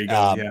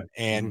 Yeah.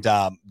 And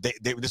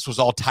this was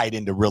all tied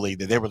into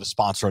they were the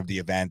sponsor of the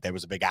event. There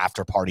was a big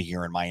after party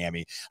here in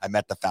Miami. I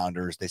met the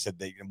founders. They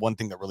said one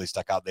thing that really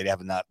stuck out, they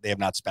have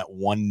not spent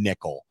one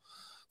nickel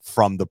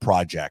from the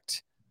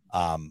project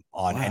on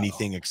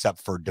anything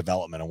except for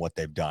development and what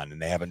they've done.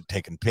 And they haven't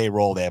taken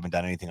payroll. They haven't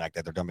done anything like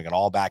that. They're dumping it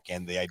all back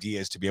in. The idea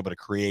is to be able to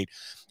create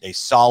a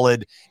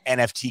solid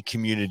NFT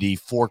community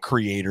for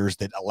creators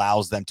that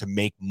allows them to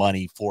make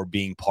money for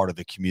being part of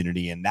the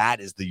community. And that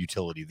is the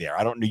utility there.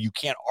 I don't know. You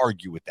can't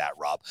argue with that,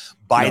 Rob.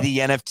 Buy the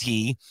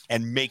NFT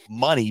and make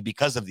money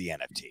because of the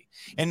NFT.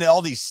 And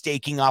all these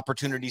staking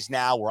opportunities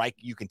now where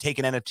you can take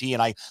an NFT,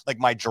 and like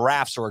my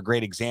giraffes are a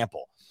great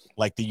example.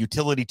 Like the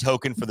utility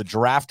token for the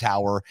giraffe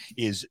tower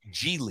is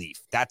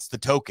G-Leaf. That's the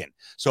token.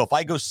 So if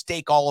I go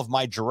stake all of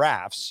my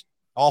giraffes,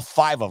 all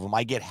 5 of them,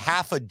 I get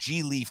half a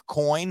G-Leaf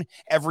coin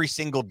every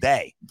single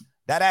day.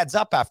 That adds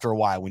up after a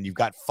while when you've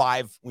got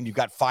 5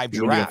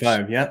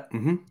 giraffes. Yeah.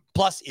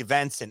 Plus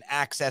events and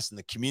access in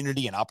the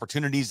community and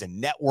opportunities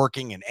and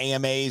networking and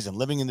AMAs and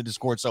living in the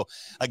Discord. So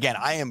again,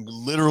 I am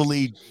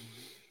literally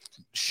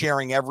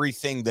sharing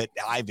everything that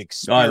I've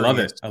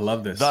experienced. I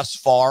love this thus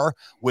far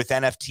with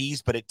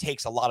NFTs, but it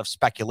takes a lot of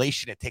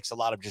speculation. It takes a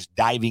lot of just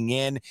diving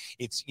in.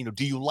 It's,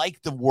 do you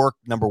like the work?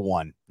 Number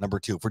one. Number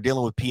two, if we're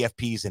dealing with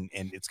PFPs and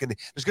there's going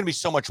to be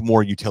so much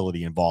more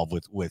utility involved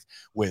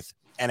with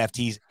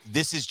NFTs.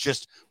 This is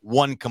just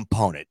one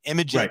component.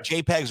 Images,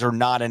 JPEGs are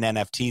not an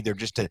NFT. They're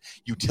just a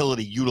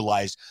utility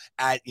utilized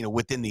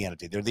within the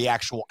entity. They're the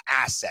actual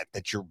asset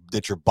that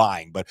you're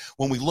buying. But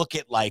when we look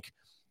at like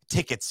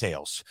ticket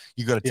sales,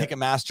 you go to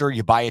Ticketmaster,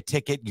 you buy a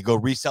ticket, you go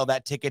resell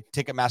that ticket.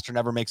 Ticketmaster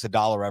never makes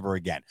 $1 ever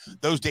again.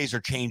 Those days are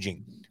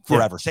changing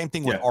forever. Same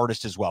thing with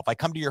artists as well. If I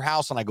come to your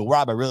house and I go,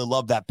 Rob, I really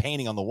love that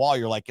painting on the wall,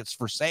 you're like, it's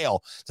for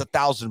sale, it's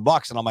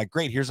 $1,000, and I'm like,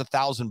 great, here's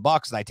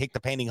 $1,000, and I take the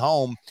painting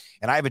home,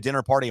 and I have a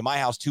dinner party at my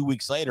house 2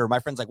 weeks later. My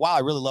friend's like, wow, I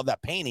really love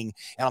that painting,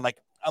 and I'm like,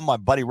 my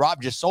buddy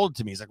Rob just sold it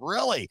to me. He's like,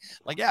 really?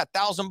 I'm like, yeah,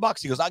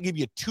 $1,000. He goes, I'll give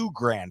you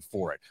 $2,000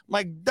 for it. I'm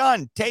like,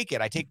 done. Take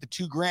it. I take the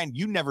 $2,000.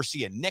 You never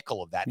see a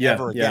nickel of that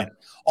ever again.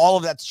 All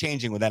of that's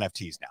changing with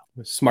NFTs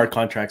now. Smart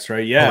contracts,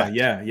 right?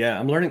 Yeah.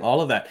 I'm learning all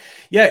of that.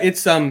 Yeah,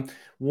 it's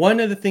one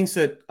of the things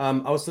that I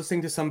was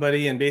listening to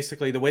somebody, and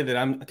basically the way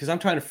that because I'm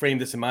trying to frame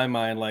this in my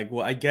mind, like,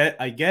 well, I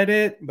get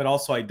it, but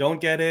also I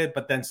don't get it.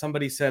 But then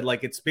somebody said,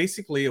 like, it's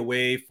basically a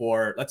way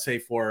for, let's say,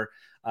 for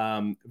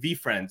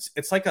VFriends.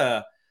 It's like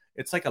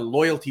a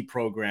loyalty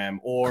program,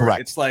 or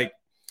it's like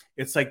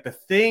the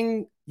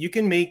thing you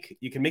can make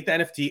the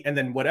NFT, and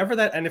then whatever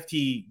that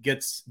NFT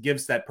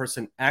gives that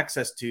person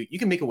access to, you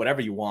can make it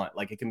whatever you want.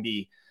 Like, it can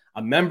be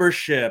a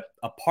membership,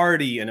 a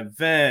party, an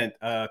event,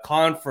 a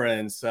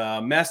conference,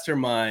 a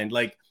mastermind.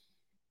 Like,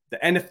 the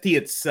NFT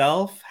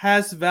itself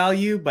has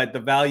value, but the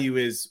value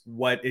is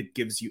what it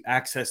gives you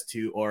access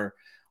to or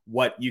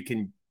what you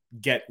can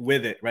get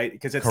with it, right?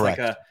 Because it's Correct.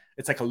 like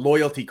a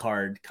loyalty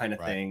card kind of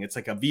Right. thing. It's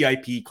like a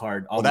VIP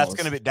card almost. Well,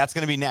 that's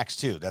gonna be next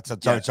too.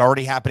 It's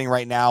already happening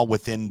right now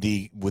within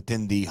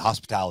the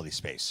hospitality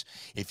space.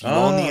 If you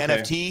own the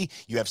NFT,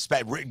 you have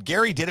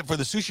Gary did it for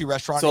the sushi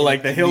restaurant. So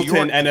like the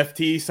Hilton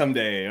NFT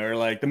someday, or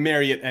like the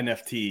Marriott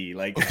NFT,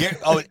 like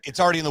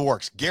it's already in the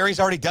works. Gary's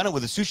already done it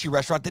with a sushi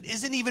restaurant that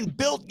isn't even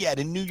built yet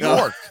in New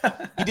York.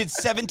 He did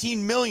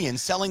 17 million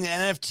selling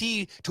an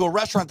NFT to a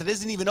restaurant that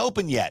isn't even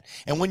open yet.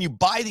 And when you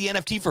buy the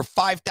NFT for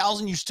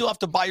 $5,000, you still have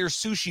to buy your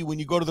sushi when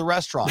you go to the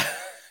restaurant.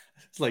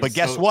 But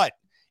guess what?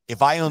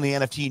 If I own the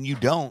NFT and you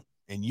don't,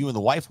 and you and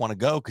the wife want to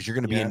go because you're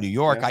going to be in New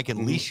York, I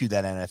can lease you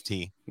that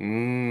NFT.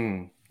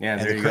 Yeah,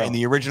 and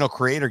the original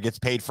creator gets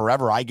paid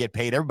forever. I get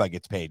paid. Everybody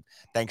gets paid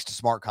thanks to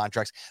smart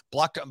contracts.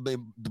 The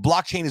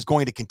blockchain is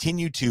going to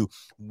continue to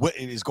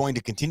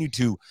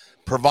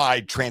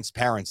provide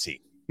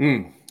transparency.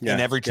 In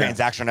every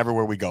transaction,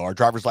 everywhere we go, our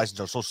driver's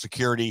license, our social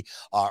security,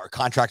 our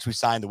contracts we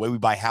sign, the way we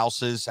buy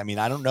houses. I mean,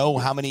 I don't know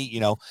how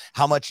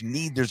much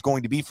need there's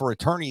going to be for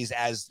attorneys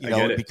as,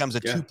 it becomes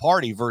a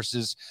two-party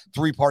versus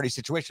three-party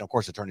situation. Of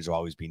course, attorneys will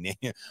always be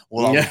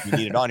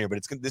needed on here,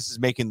 but this is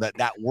making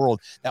that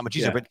world that much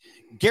easier. But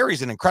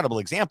Gary's an incredible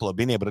example of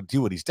being able to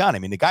do what he's done. I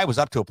mean, the guy was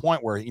up to a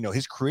point where,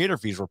 his creator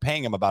fees were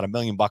paying him about $1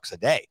 million a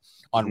day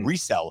on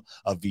resale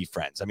of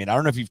VFriends. I mean, I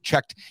don't know if you've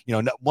checked,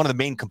 one of the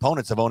main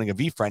components of owning a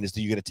VFriend is that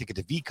you get a ticket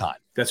to VCon.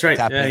 That's right.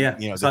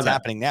 That's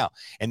happening now.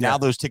 And now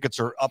those tickets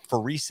are up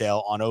for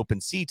resale on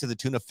OpenSea to the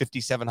tune of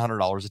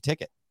 $5,700 a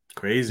ticket.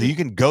 Crazy. So you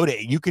can go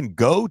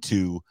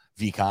to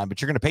VCon,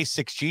 but you're going to pay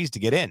 $6 to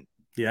get in.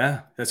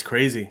 Yeah, that's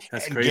crazy.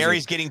 And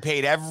Gary's getting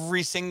paid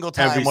every single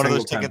time one of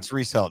those tickets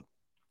resold.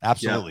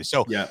 Absolutely.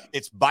 So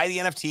it's buy the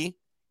NFT,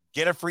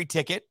 get a free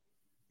ticket.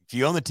 If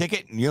you own the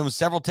ticket and you own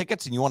several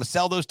tickets and you want to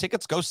sell those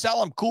tickets, go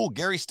sell them. Cool.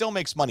 Gary still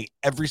makes money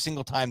every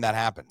single time that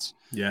happens.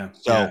 Yeah.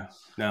 So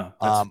no,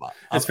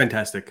 it's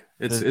fantastic.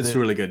 It's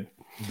really good.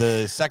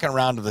 The second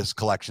round of this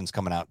collection's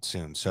coming out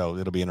soon, so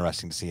it'll be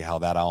interesting to see how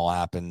that all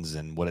happens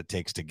and what it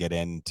takes to get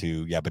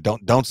into. Yeah, but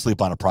don't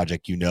sleep on a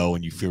project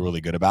and you feel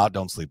really good about.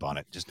 Don't sleep on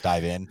it. Just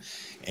dive in,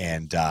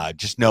 and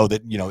just know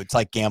that it's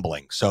like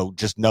gambling. So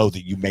just know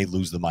that you may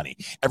lose the money.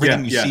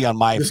 Everything you see on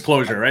my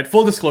disclosure, right?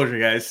 Full disclosure,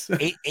 guys.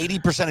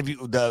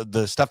 80% of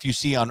the stuff you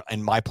see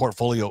in my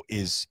portfolio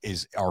is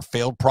our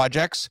failed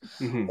projects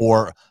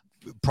or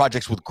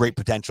projects with great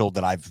potential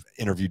that I've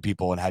interviewed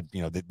people and had,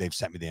 they've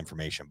sent me the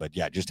information. But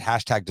yeah, just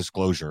hashtag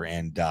disclosure.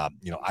 And I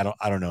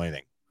don't know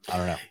anything. I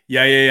don't know.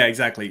 Yeah,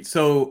 exactly.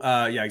 So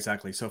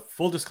exactly. So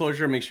full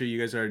disclosure, make sure you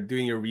guys are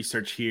doing your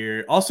research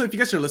here. Also, if you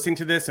guys are listening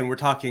to this and we're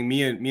talking,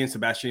 me and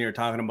Sebastian are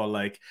talking about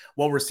like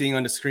what we're seeing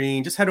on the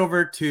screen, just head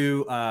over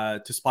to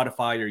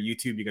Spotify or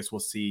YouTube. You guys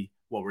will see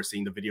what we're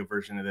seeing, the video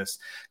version of this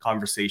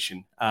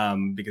conversation.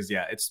 Because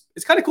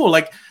it's kind of cool.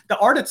 Like the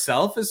art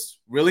itself is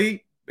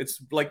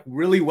it's like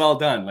really well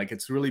done. Like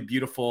it's really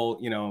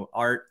beautiful,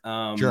 art.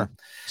 Sure.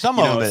 Some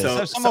of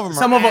them.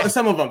 Some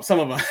of them.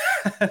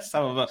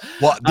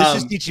 Well, this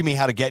is teaching me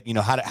how to get,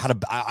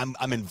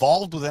 I'm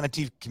involved with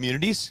NFT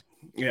communities.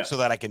 So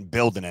that I can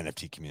build an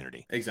NFT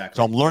community. Exactly.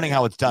 So I'm learning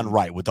how it's done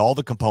right with all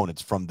the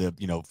components from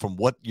from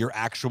what you're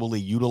actually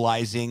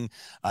utilizing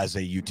as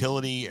a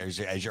utility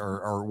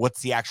or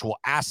what's the actual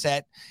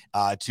asset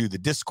to the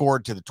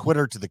Discord, to the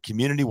Twitter, to the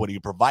community. What are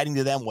you providing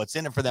to them? What's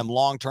in it for them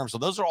long term? So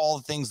those are all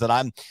the things that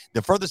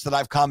the furthest that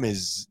I've come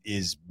is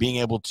being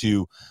able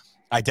to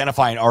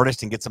identify an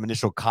artist and get some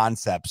initial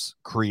concepts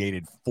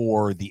created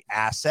for the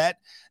asset.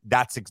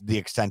 That's the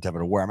extent of it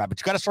or where I'm at. But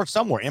you got to start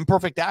somewhere.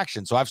 Imperfect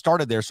action. So I've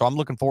started there. So I'm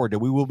looking forward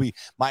to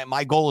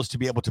my goal is to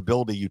be able to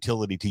build a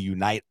utility to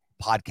unite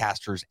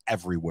podcasters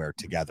everywhere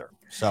together.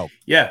 So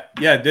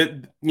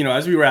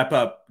as we wrap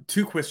up,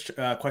 two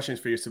questions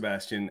for you,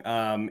 Sebastian.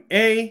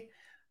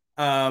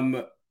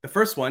 The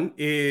first one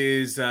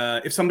is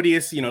if somebody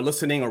is,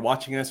 listening or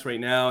watching us right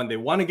now and they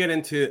want to get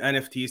into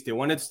NFTs, they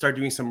want to start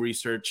doing some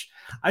research.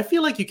 I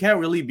feel like you can't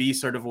really be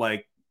sort of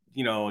like,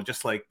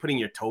 just like putting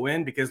your toe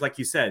in because like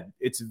you said,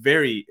 it's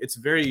very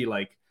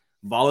like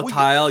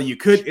volatile.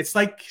 It's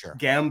like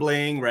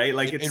gambling, right?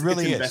 Like it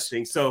really it's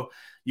investing. Is. So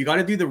you got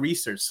to do the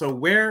research. So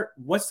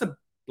what's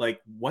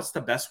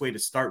the best way to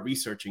start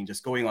researching?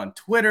 Just going on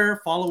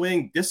Twitter,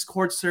 following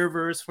Discord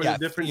servers for the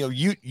different.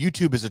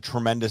 YouTube is a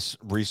tremendous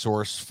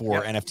resource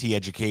for NFT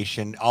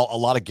education. A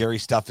lot of Gary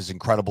stuff is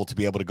incredible to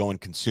be able to go and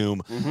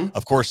consume.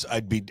 Of course,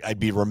 I'd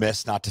be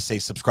remiss not to say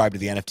subscribe to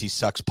the NFT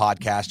Sucks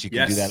podcast. You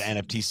can do that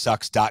at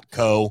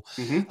nftsucks.co.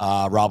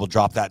 Rob will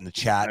drop that in the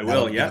chat. I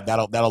will.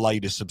 That'll allow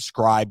you to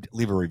subscribe,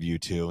 leave a review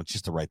too. It's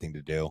just the right thing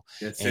to do.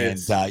 And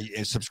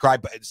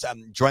subscribe.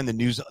 Join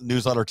the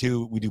newsletter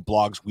too. We do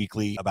blogs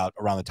weekly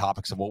around the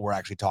topics of what we're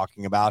actually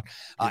talking about,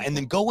 and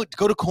then go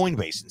to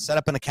Coinbase and set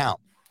up an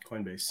account.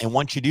 Coinbase. And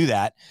once you do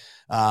that,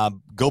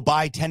 go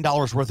buy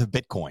 $10 worth of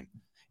Bitcoin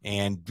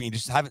and you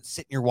just have it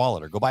sit in your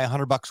wallet, or go buy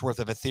 $100 worth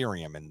of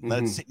Ethereum and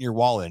let it sit in your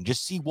wallet and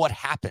just see what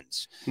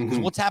happens. Because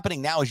what's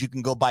happening now is you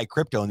can go buy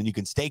crypto and then you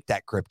can stake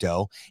that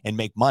crypto and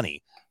make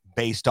money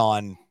based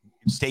on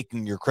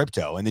staking your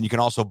crypto. And then you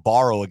can also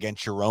borrow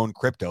against your own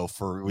crypto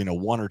for, 1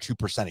 or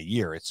 2% a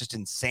year. It's just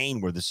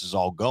insane where this is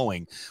all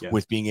going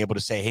with being able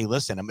to say, hey,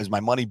 listen, is my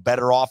money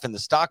better off in the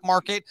stock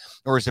market,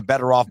 or is it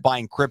better off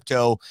buying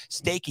crypto,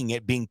 staking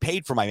it, being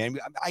paid for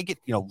I get,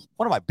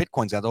 one of my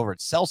Bitcoins out over at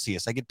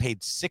Celsius, I get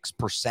paid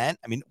 6%.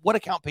 I mean, what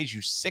account pays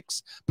you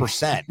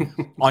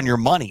 6% on your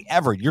money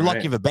ever? You're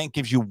lucky if a bank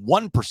gives you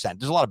 1%.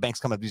 There's a lot of banks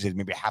coming up these days,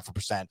 maybe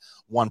 0.5%,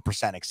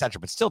 1%, etc.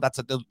 But still,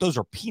 those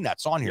are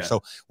peanuts on here.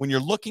 So when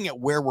you're looking at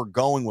where we're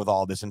going with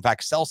all this, in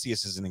fact,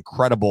 Celsius is an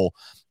incredible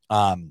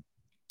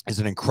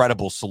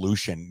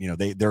solution.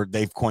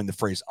 They've coined the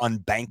phrase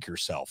unbank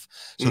yourself.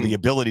 So the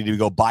ability to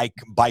go buy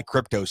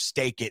crypto,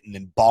 stake it, and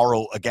then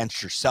borrow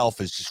against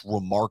yourself is just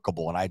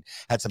remarkable. And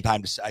I'd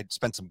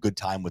spent some good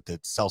time with the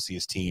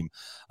Celsius team,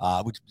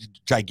 which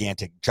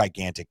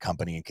gigantic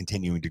company, and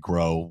continuing to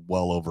grow,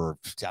 well over,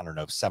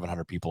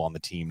 700 people on the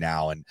team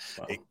now, and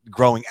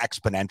growing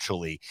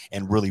exponentially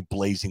and really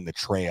blazing the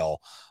trail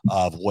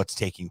of what's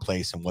taking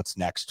place and what's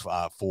next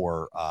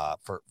for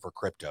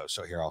crypto.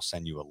 So here, I'll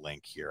send you a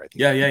link here. I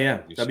think.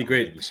 Yeah. That'd be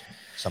great.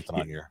 Something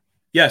on your.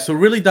 Yeah. So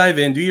really dive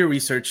in, do your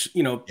research.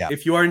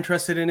 If you are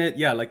interested in it,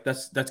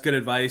 that's good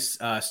advice.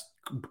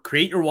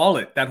 Create your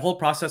wallet. That whole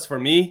process for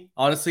me,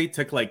 honestly,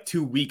 took like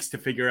 2 weeks to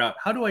figure out,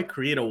 how do I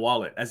create a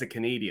wallet as a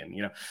Canadian?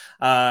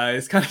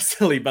 It's kind of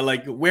silly, but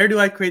like, where do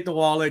I create the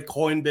wallet?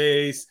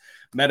 Coinbase,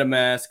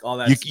 MetaMask, all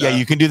that stuff. Yeah,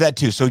 you can do that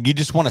too. So you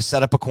just want to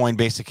set up a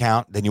Coinbase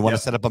account, then you want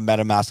to set up a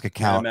MetaMask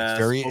account.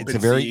 It's a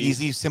very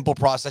easy, simple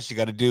process. You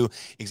got to do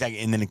exactly,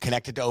 and then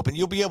connect it to Open.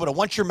 You'll be able to,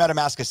 once your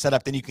MetaMask is set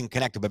up, then you can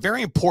connect it. But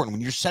very important,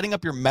 when you're setting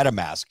up your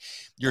MetaMask,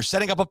 you're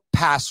setting up a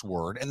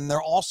password, and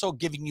they're also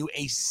giving you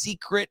a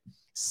secret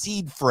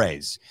seed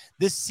phrase.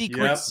 This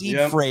secret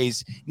seed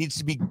phrase needs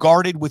to be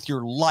guarded with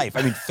your life.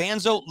 I mean,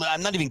 Fanzo,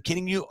 I'm not even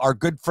kidding you. Our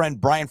good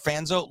friend Brian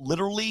Fanzo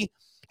literally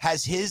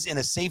has his in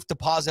a safe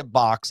deposit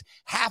box,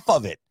 half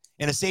of it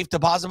in a safe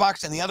deposit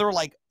box, and the other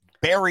like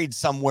buried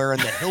somewhere in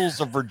the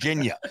hills of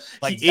Virginia.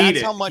 Like that's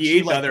how much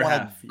you like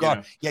want to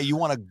guard. Yeah, you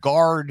want to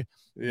guard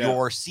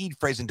your seed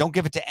phrase, and don't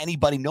give it to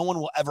anybody. No one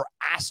will ever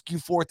ask you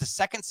for it. The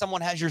second someone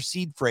has your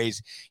seed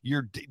phrase,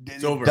 you're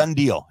done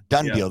deal.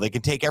 They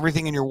can take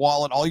everything in your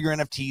wallet, all your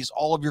NFTs,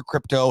 all of your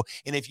crypto,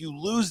 and if you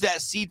lose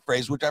that seed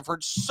phrase, which I've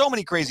heard so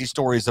many crazy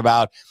stories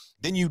about,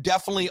 then you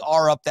definitely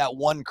are up that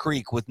one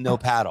creek with no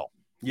paddle.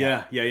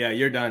 Yeah.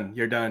 You're done.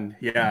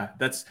 Yeah,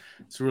 it's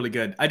really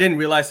good. I didn't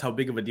realize how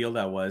big of a deal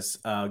that was.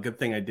 Good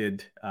thing I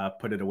did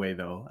put it away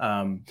though.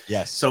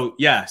 Yes. So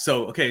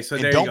okay. So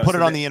there don't you go. Put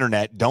it on the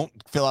internet. Don't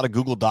fill out a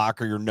Google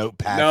Doc or your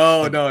notepad.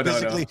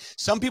 No.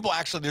 Some people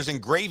actually, there's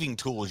engraving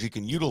tools you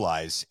can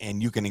utilize,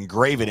 and you can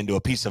engrave it into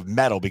a piece of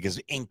metal because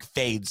ink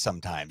fades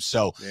sometimes.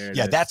 So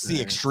that's the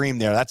extreme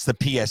there. That's the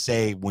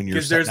PSA when you're,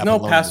 because there's no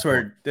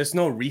password. There's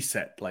no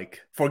reset.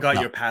 Like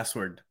forgot your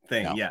password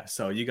thing. No. Yeah.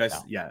 So you guys,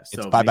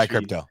 so bye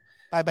crypto.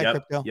 Bye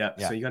crypto. Yeah.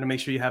 So you got to make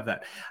sure you have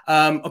that.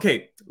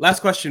 Okay. Last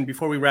question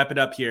before we wrap it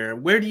up here.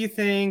 Where do you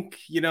think,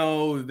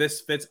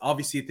 this fits?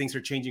 Obviously things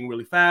are changing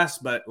really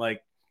fast, but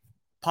like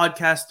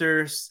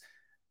podcasters,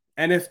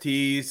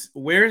 NFTs,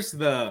 where does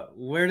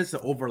the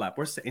overlap?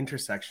 Where's the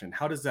intersection?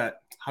 How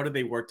do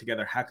they work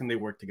together? How can they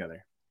work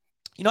together?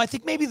 I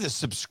think maybe the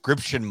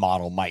subscription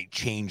model might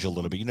change a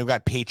little bit. You've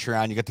got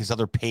Patreon, you got these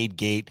other paid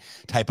gate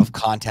type of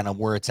content on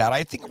where it's at.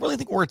 I really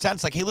think where it's at,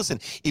 it's like, hey,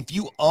 listen, if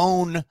you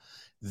own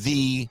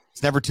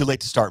it's never too late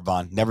to start,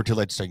 Vaughn. Never too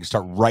late to start. You can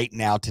start right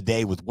now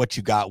today with what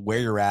you got, where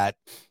you're at.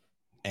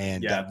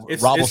 And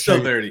it's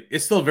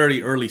still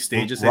very early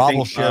stages. Rob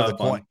will share the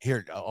coin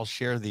here. I'll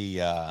share the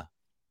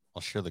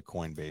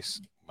Coinbase,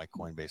 my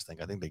Coinbase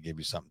thing. I think they give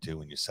you something too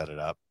when you set it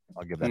up.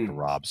 I'll give that to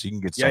Rob, so you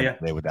can get started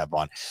today with that,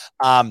 Vaughn.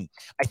 I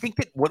think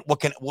that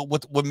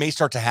what may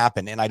start to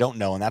happen, and I don't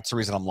know, and that's the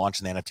reason I'm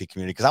launching the NFT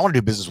community, because I want to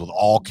do business with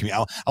all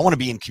community. I want to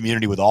be in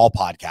community with all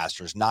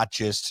podcasters, not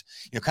just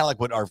kind of like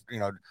what our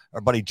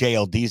buddy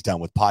JLD's done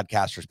with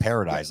Podcasters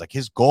Paradise. Like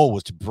his goal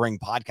was to bring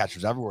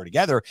podcasters everywhere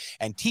together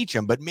and teach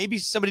them. But maybe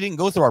somebody didn't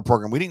go through our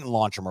program, we didn't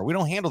launch them, or we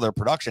don't handle their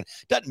production.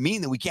 Doesn't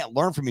mean that we can't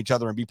learn from each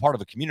other and be part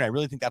of a community. I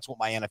really think that's what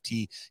my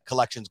NFT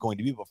collection is going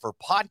to be. But for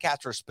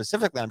podcasters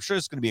specifically, I'm sure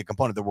it's going to be a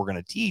component that we're going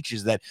to teach,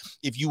 is that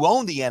if you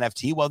own the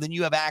NFT, well, then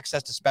you have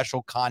access to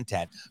special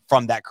content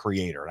from that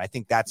creator. And I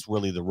think that's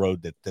really the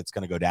road that's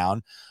going to go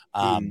down.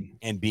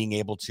 And being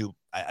able to,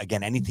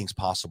 again, anything's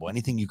possible.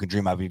 Anything you can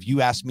dream of. If you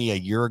asked me a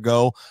year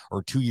ago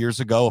or 2 years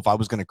ago if I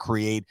was going to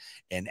create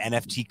an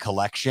NFT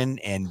collection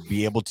and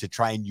be able to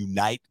try and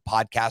unite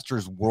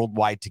podcasters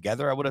worldwide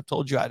together, I would have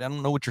told you I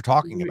don't know what you're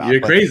talking about.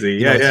 You're crazy.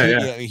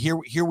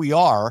 Here we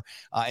are.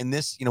 And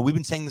this, we've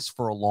been saying this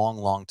for a long,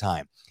 long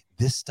time.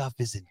 this stuff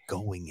isn't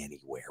going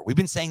anywhere. We've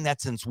been saying that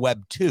since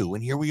Web 2,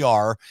 and here we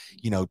are,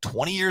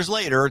 20 years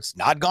later, it's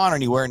not gone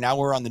anywhere. Now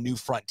we're on the new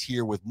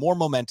frontier with more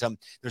momentum.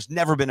 There's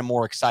never been a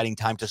more exciting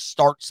time to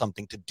start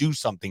something, to do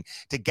something,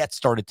 to get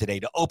started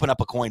today, to open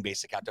up a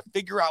Coinbase account, to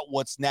figure out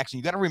what's next. And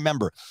you got to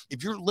remember,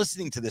 if you're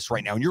listening to this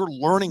right now and you're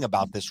learning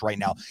about this right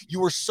now,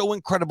 you are so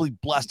incredibly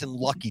blessed and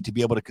lucky to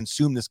be able to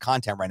consume this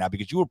content right now,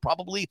 because you are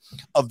probably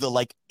of the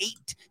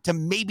 8 to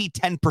maybe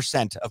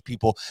 10% of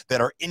people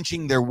that are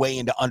inching their way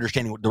into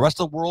understanding what the rest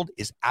of the world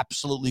is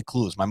absolutely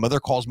clueless. My mother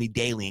calls me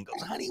daily and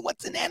goes, honey,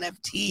 what's an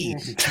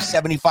NFT? She's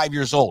 75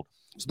 years old.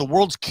 So the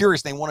world's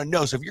curious. They want to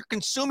know. So if you're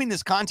consuming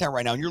this content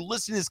right now and you're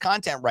listening to this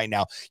content right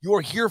now, you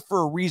are here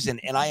for a reason.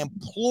 And I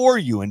implore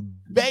you and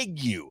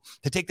beg you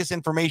to take this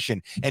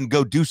information and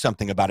go do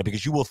something about it,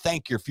 because you will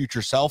thank your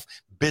future self,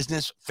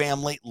 business,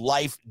 family,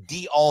 life,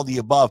 all the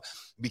above,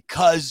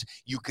 because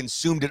you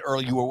consumed it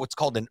early. You were what's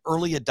called an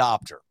early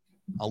adopter.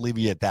 I'll leave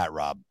you at that,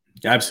 Rob.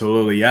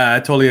 Absolutely. Yeah, I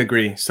totally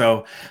agree.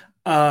 So,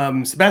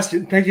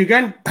 Sebastian, thank you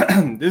again.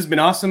 This has been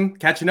awesome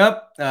catching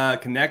up,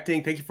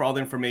 connecting. Thank you for all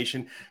the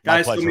information,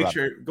 guys. My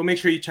pleasure, go make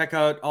sure you check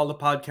out all the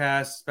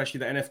podcasts, especially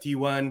the NFT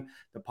one,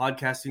 the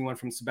podcasting one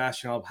from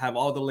Sebastian. I'll have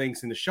all the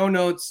links in the show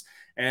notes,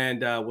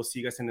 and we'll see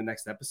you guys in the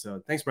next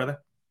episode. Thanks, brother.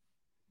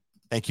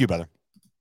 Thank you, brother.